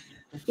 yes.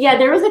 Yeah,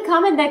 there was a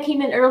comment that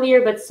came in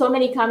earlier, but so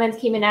many comments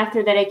came in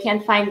after that I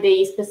can't find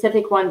the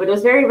specific one, but it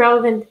was very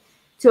relevant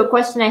to a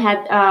question I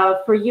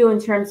had for you in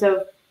terms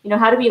of, you know,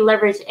 how do we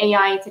leverage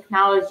AI and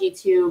technology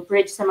to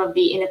bridge some of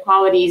the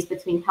inequalities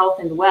between health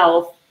and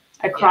wealth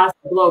across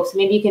the globe? So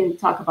maybe you can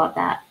talk about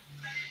that.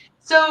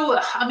 So,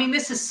 I mean,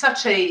 this is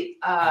such a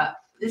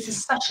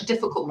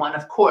difficult one,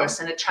 of course,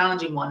 and a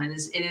challenging one, and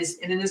it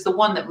is the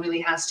one that really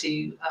has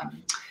to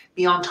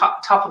be on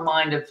top of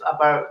mind of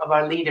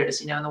our leaders,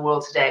 you know, in the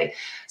world today.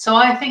 So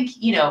I think,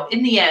 you know,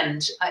 in the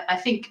end, I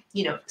think,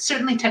 you know,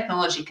 certainly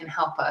technology can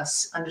help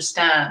us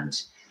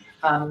understand,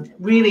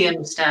 really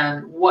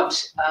understand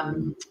what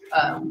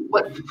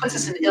puts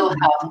us in ill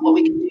health and what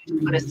we can do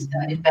to put us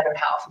in better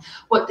health.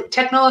 What the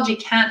technology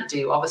can't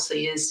do,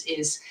 obviously,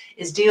 is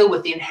deal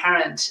with the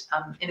inherent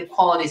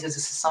inequalities as a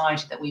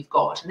society that we've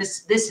got. And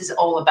this is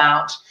all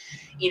about,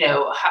 you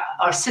know,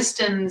 our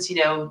systems.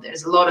 You know,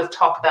 there's a lot of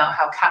talk about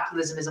how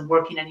capitalism isn't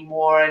working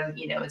anymore, and,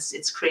 you know,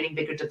 it's creating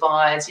bigger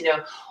divides, you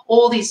know,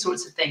 all these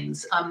sorts of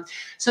things.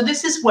 So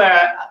this is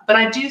where, but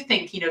I do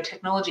think, you know,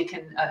 technology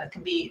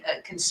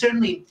can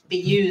certainly be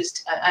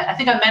used. I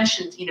think I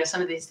mentioned, you know,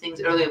 some of these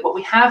things earlier. What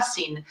we have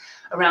seen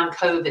around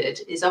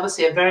COVID is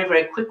obviously a very,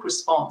 very quick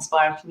response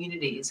by our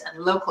communities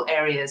and local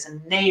areas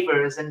and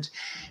neighbors and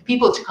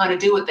people to kind of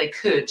do what they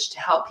could to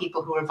help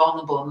people who are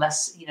vulnerable and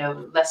less, you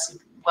know, less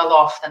well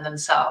off than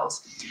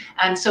themselves.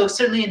 And so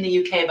certainly in the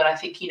UK, but I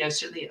think, you know,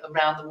 certainly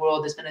around the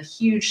world, there's been a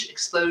huge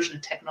explosion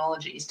of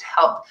technologies to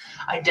help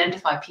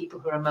identify people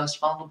who are most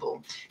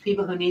vulnerable,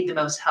 people who need the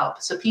most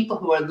help. So people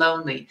who are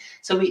lonely.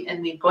 So we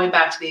going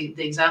back to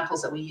the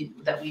examples that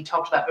we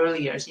talked about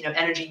earlier, is, you know,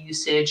 energy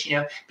usage, you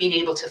know, being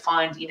able to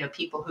find, you know,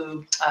 people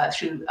who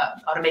through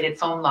automated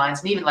phone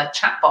lines, and even like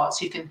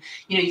chatbots, you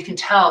can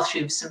tell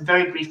through some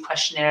very brief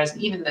questionnaires,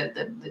 and even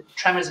the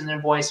tremors in their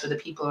voice where the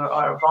people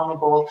are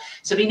vulnerable.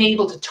 So being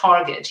able to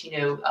target,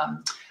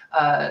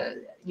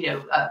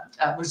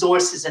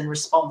 resources and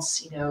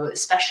response, you know,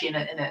 especially in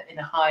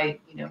a high,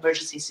 you know,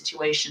 emergency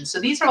situation. So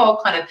these are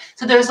all kind of,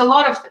 so there's a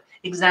lot of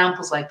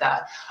examples like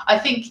that. I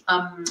think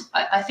on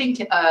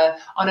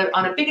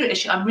a bigger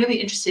issue, I'm really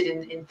interested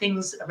in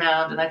things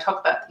around, and I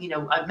talk about, you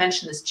know, I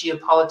mentioned this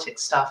geopolitics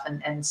stuff,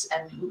 and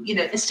you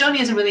know,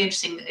 Estonia is a really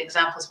interesting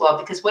example as well,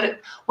 because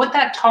what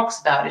that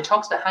talks about, it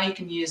talks about how you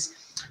can use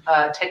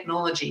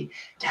technology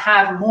to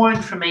have more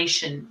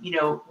information, you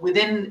know,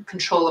 within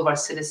control of our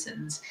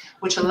citizens,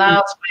 which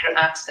allows greater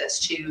access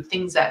to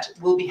things that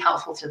will be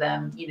helpful to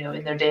them, you know,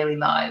 in their daily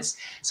lives.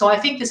 So I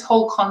think this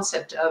whole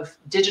concept of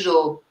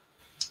digital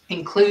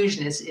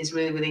inclusion is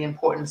really, really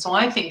important. So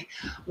I think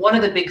one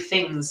of the big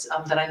things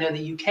that I know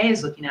the UK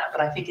is looking at,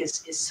 but I think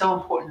is so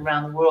important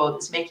around the world,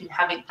 is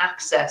having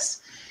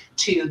access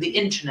to the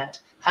internet,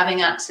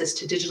 having access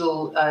to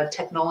digital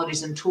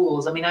technologies and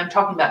tools. I mean, I'm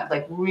talking about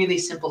like really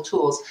simple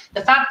tools.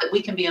 The fact that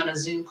we can be on a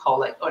Zoom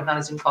call, or not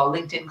a Zoom call,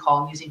 LinkedIn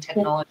call, using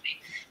technology,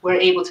 we're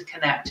able to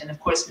connect. And of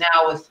course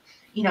now with,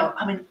 you know,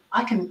 I mean,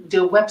 I can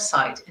do a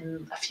website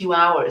in a few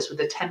hours with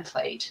a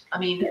template. I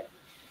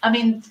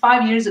mean,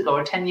 5 years ago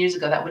or 10 years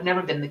ago, that would never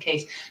have been the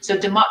case. So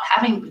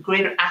having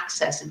greater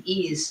access and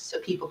ease so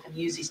people can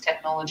use these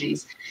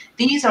technologies,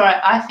 these are,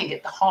 I think,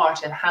 at the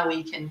heart of how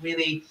we can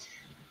really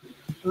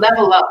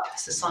level up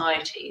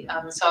society.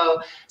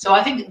 So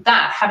I think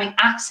that having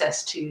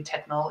access to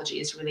technology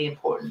is really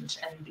important,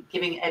 and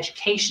giving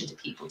education to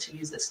people to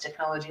use this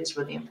technology is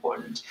really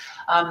important.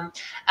 And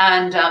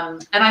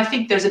I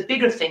think there's a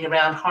bigger thing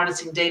around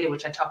harnessing data,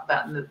 which I talk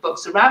about in the book.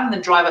 So rather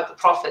than drive up the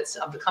profits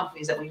of the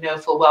companies that we know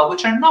full well,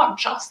 which are not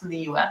just in the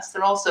US,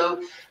 they're also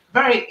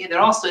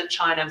in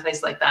China and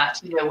places like that,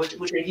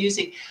 which are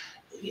using.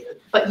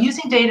 But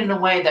using data in a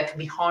way that can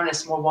be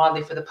harnessed more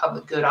widely for the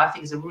public good, I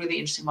think, is a really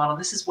interesting model.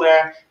 This is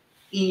where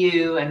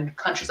EU and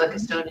countries like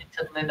Estonia and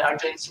Finland are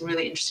doing some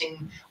really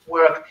interesting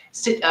work.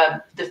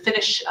 The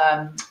Finnish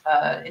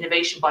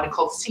innovation body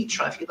called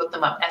Sitra, if you look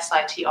them up,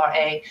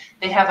 S-I-T-R-A,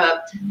 they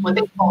have what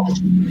they call I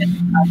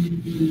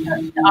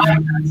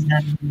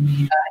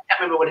can't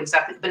remember what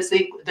exactly, but it's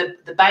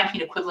the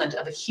banking equivalent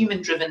of a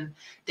human-driven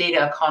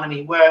data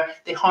economy where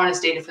they harness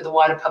data for the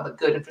wider public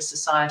good and for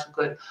societal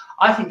good.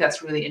 I think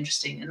that's really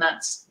interesting, and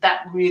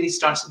that really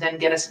starts to then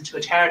get us into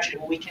a territory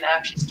where we can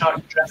actually start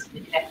addressing the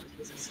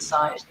inequities of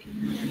society.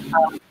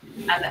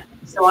 And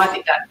so I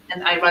think that,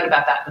 and I write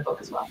about that in the book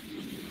as well.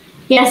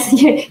 Yes,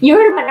 you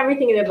heard about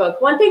everything in the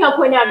book. One thing I'll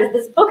point out is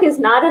this book is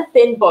not a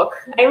thin book.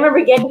 I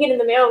remember getting it in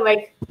the mail. I'm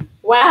like,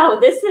 wow,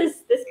 this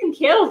can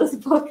kill, this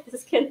book.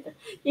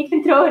 You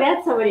can throw it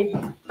at somebody.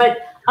 But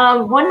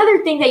one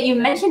other thing that you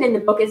mentioned in the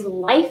book is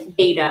life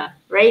data,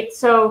 right?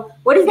 So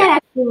what does that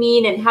actually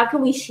mean, and how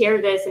can we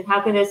share this, and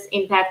how can this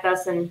impact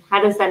us, and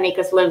how does that make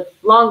us live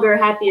longer,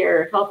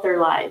 happier, healthier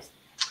lives?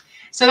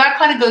 So that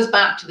kind of goes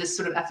back to this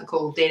sort of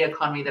ethical data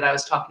economy that I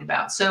was talking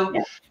about. So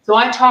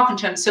I talk in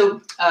terms, the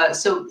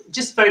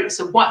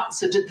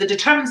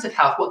determinants of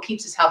health, what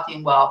keeps us healthy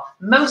and well,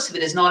 most of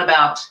it is not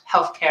about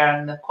healthcare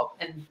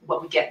and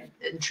what we get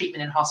in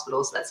treatment in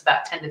hospitals. That's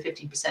about 10 to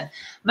 15%.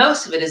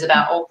 Most of it is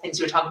about all things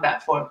we were talking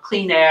about before: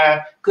 clean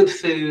air, good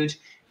food,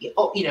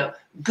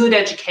 good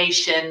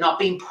education, not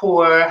being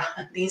poor,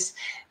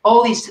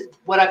 all these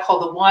what I call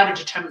the wider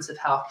determinants of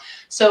health.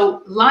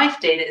 So life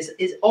data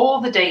is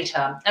all the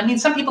data. I mean,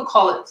 some people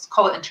call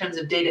it in terms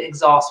of data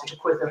exhaust, which of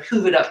course they're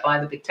hoovered up by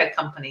the big tech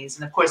companies.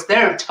 And of course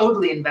they're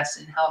totally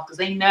invested in health because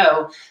they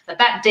know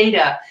that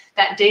data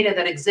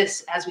that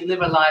exists as we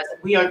live our lives,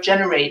 that we are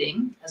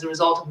generating as a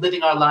result of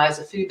living our lives,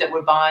 the food that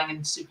we're buying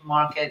in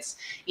supermarkets,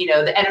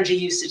 the energy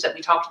usage that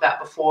we talked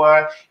about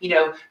before,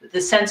 the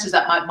sensors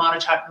that might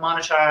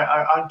monitor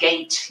our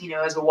gait,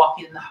 as we're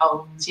walking in the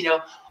homes,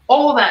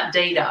 all that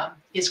data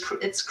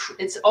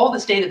it's all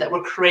this data that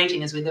we're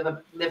creating as we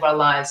live our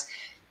lives.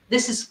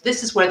 This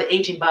is where the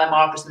aging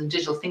biomarkers and the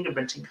digital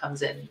fingerprinting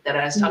comes in that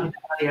I was talking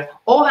about earlier.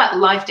 All that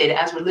life data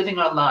as we're living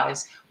our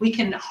lives, we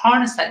can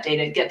harness that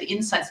data, get the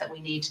insights that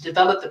we need to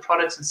develop the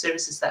products and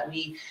services that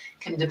we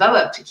can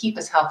develop to keep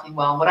us healthy and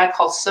well, and what I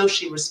call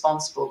socially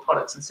responsible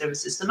products and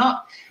services. So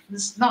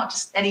it's not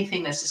just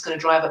anything that's just going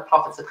to drive up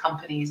profits of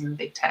companies and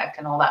big tech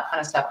and all that kind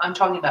of stuff. I'm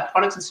talking about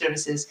products and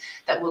services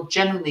that will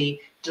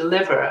generally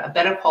deliver a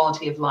better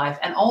quality of life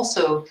and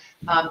also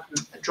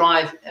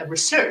drive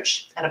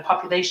research at a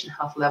population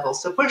health level.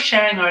 So if we're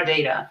sharing our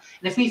data,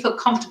 and if we feel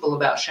comfortable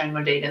about sharing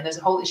our data, and there's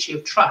a whole issue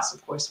of trust,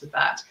 of course, with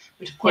that,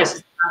 which of course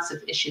is a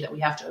massive issue that we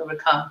have to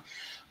overcome.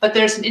 But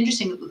there's some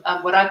interesting,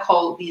 what I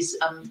call these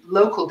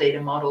local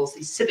data models,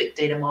 these civic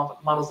data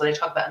models that I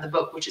talk about in the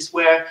book, which is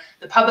where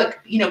the public,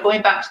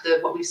 going back to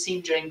what we've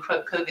seen during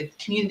COVID,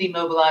 community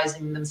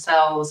mobilizing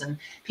themselves and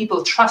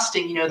people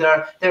trusting,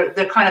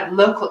 their kind of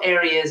local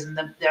areas and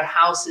their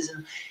houses.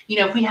 And,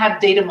 if we had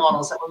data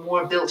models that were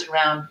more built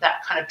around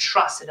that kind of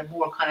trust and a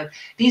more kind of,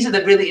 these are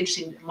the really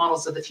interesting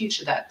models of the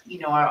future that,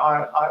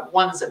 are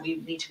ones that we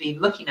need to be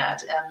looking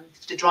at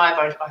to drive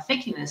our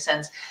thinking in a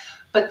sense.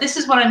 But this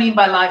is what I mean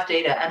by live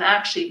data, and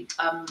actually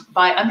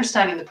by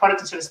understanding the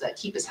products and services that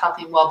keep us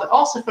healthy and well, but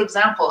also, for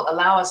example,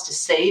 allow us to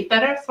save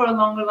better for a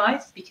longer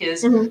life,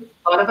 because a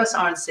lot of us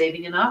aren't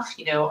saving enough.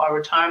 Our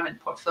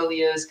retirement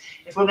portfolios,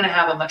 if we're going to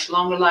have a much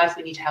longer life,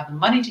 we need to have the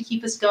money to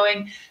keep us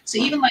going. So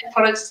even like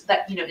products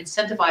that,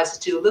 incentivize us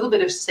to do a little bit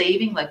of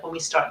saving, like when we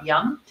start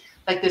young.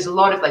 Like there's a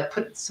lot of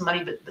put some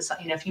money, but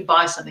if you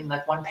buy something,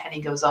 like 1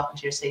 penny goes off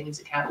into your savings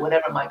account, or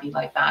whatever it might be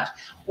like that,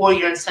 or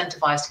you're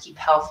incentivized to keep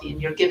healthy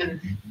and you're given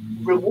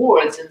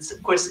rewards. And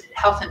of course,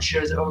 health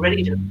insurers are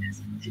already doing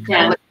this.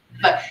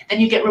 But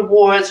then you get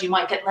rewards. You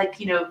might get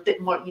a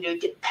bit more,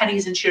 get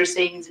pennies into your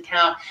savings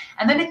account,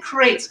 and then it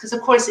creates, because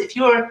of course, if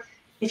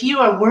you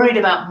are worried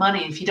about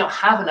money, if you don't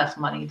have enough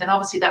money, then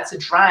obviously that's a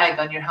drag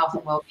on your health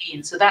and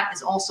well-being. So that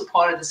is also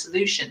part of the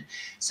solution.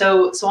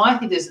 So I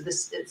think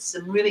it's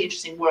some really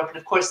interesting work. And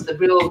of course,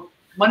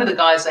 one of the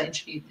guys I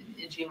interviewed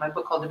in my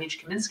book called Dmitry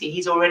Kaminsky,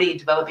 he's already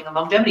developing a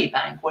longevity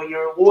bank where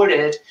you're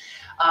rewarded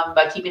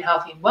by keeping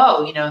healthy and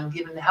well, and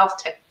given the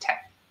health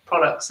tech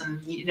products,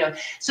 and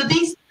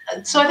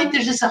so I think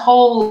there's just a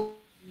whole.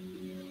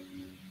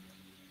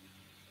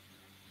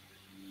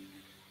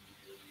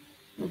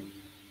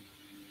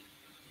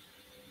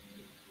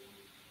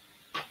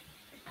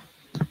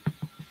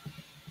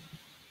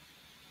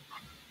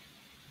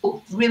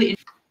 Really,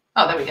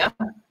 oh, there we go.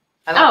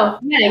 Oh,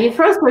 yeah, you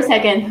froze for a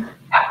second.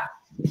 Yeah,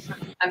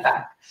 I'm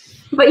back.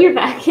 But you're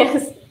back,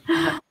 yes.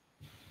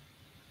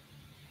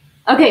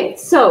 Okay,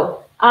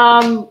 so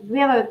we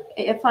have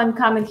a fun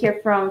comment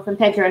here from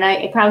Pedro, and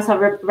I promise I'll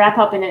wrap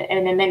up in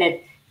a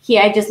minute.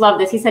 I just love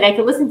this. He said, I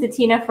could listen to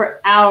Tina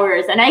for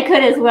hours, and I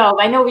could as well.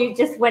 I know we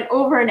just went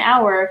over an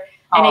hour,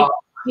 and I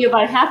could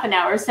about half an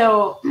hour.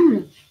 So,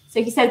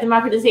 so he said,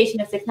 democratization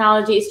of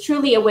technology is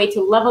truly a way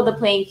to level the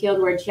playing field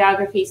where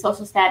geography,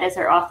 social status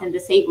are often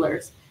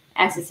disablers.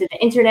 Access to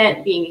the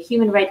internet being a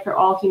human right for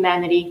all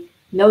humanity,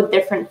 no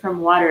different from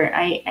water.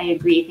 I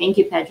agree. Thank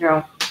you,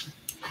 Pedro.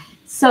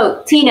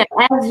 So, Tina,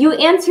 as you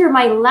answer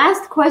my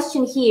last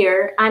question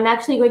here, I'm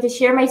actually going to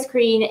share my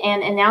screen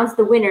and announce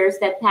the winners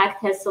that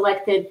PACT has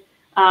selected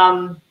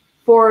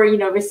for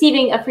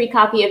receiving a free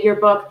copy of your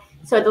book.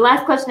 So the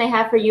last question I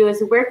have for you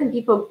is, where can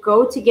people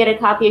go to get a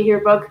copy of your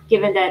book,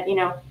 given that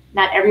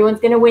not everyone's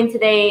going to win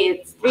today?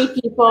 It's 3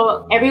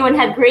 people. Everyone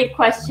had great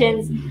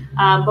questions,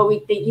 but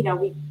we did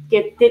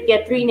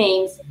get 3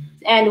 names.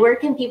 And where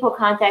can people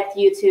contact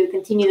you to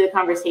continue the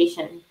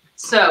conversation?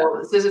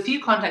 So there's a few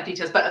contact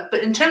details, but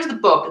in terms of the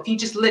book, if you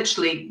just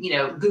literally,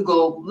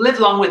 Google "Live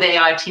Long with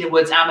AI, Tina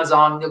Woods,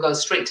 Amazon," you'll go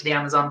straight to the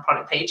Amazon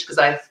product page, because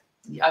I've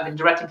been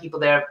directing people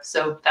there.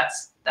 So that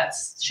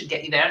should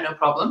get you there, no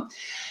problem.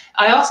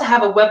 I also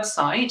have a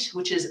website,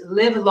 which is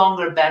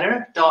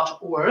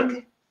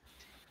livelongerbetter.org,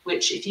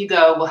 which if you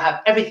go will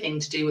have everything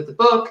to do with the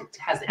book. It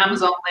has the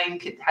Amazon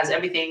link. It has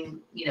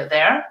everything,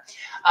 there,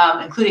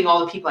 including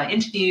all the people I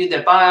interviewed,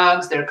 their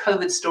blogs, their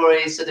COVID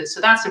stories. So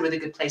that's a really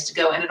good place to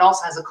go. And it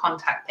also has a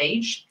contact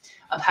page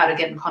of how to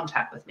get in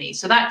contact with me.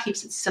 So that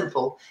keeps it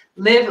simple.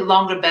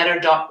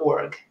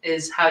 livelongerbetter.org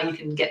is how you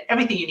can get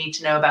everything you need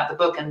to know about the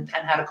book and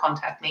how to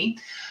contact me.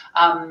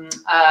 And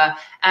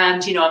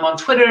I'm on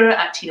Twitter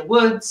at Tina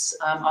Woods,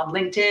 on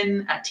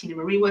LinkedIn at Tina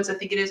Marie Woods, I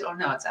think it is, or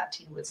no, it's at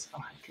Tina Woods. Oh,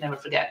 I can never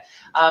forget.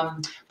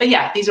 But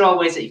yeah, these are all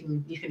ways that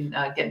you can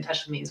get in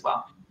touch with me as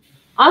well.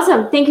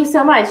 Awesome, thank you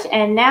so much.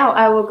 And now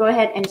I will go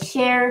ahead and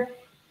share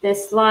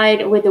this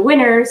slide with the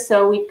winners.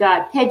 So we've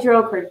got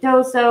Pedro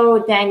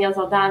Cardoso, Daniel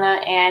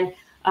Zaldana, and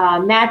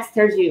Matt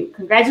Sturgeon.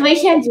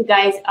 Congratulations, you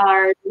guys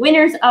are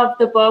winners of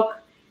the book.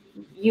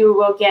 You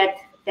will get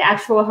the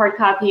actual hard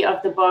copy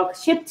of the book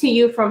shipped to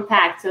you from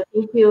PACT. So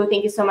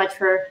thank you so much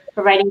for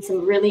providing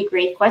some really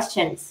great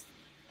questions.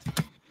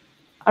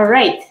 All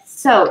right,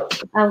 so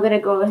I'm going to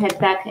go ahead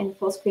back in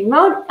full screen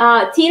mode.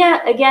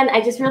 Tina, again,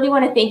 I just really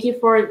want to thank you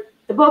for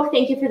the book.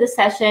 Thank you for the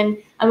session.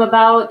 I'm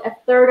about a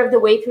third of the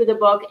way through the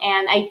book,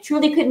 and I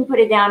truly couldn't put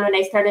it down when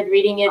I started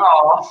reading it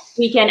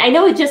weekend. I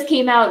know it just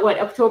came out,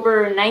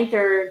 October 9th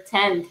or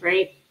 10th,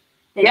 right?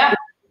 Yeah,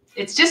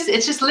 it's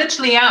just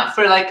literally out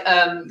for like,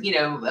 a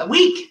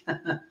week.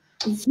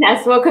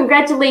 Yes, well,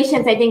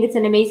 congratulations. I think it's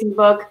an amazing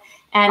book.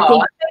 And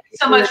thank you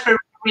so much for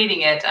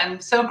reading it.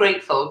 I'm so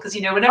grateful, because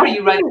whenever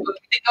you write a book, you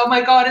think, oh my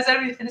God, is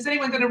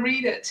anyone going to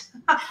read it?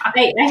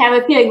 I have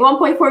a feeling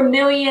 1.4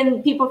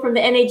 million people from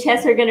the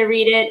NHS are going to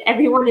read it.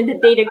 Everyone in the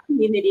data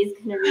community is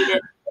going to read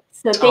it.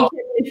 So thank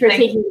you for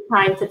taking the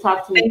time to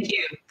talk to me.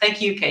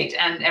 Thank you, Kate,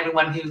 and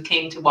everyone who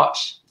came to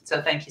watch. So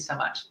thank you so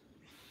much.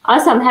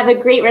 Awesome. Have a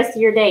great rest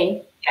of your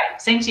day. Yeah,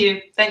 same to you.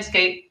 Thanks,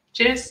 Kate.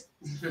 Cheers.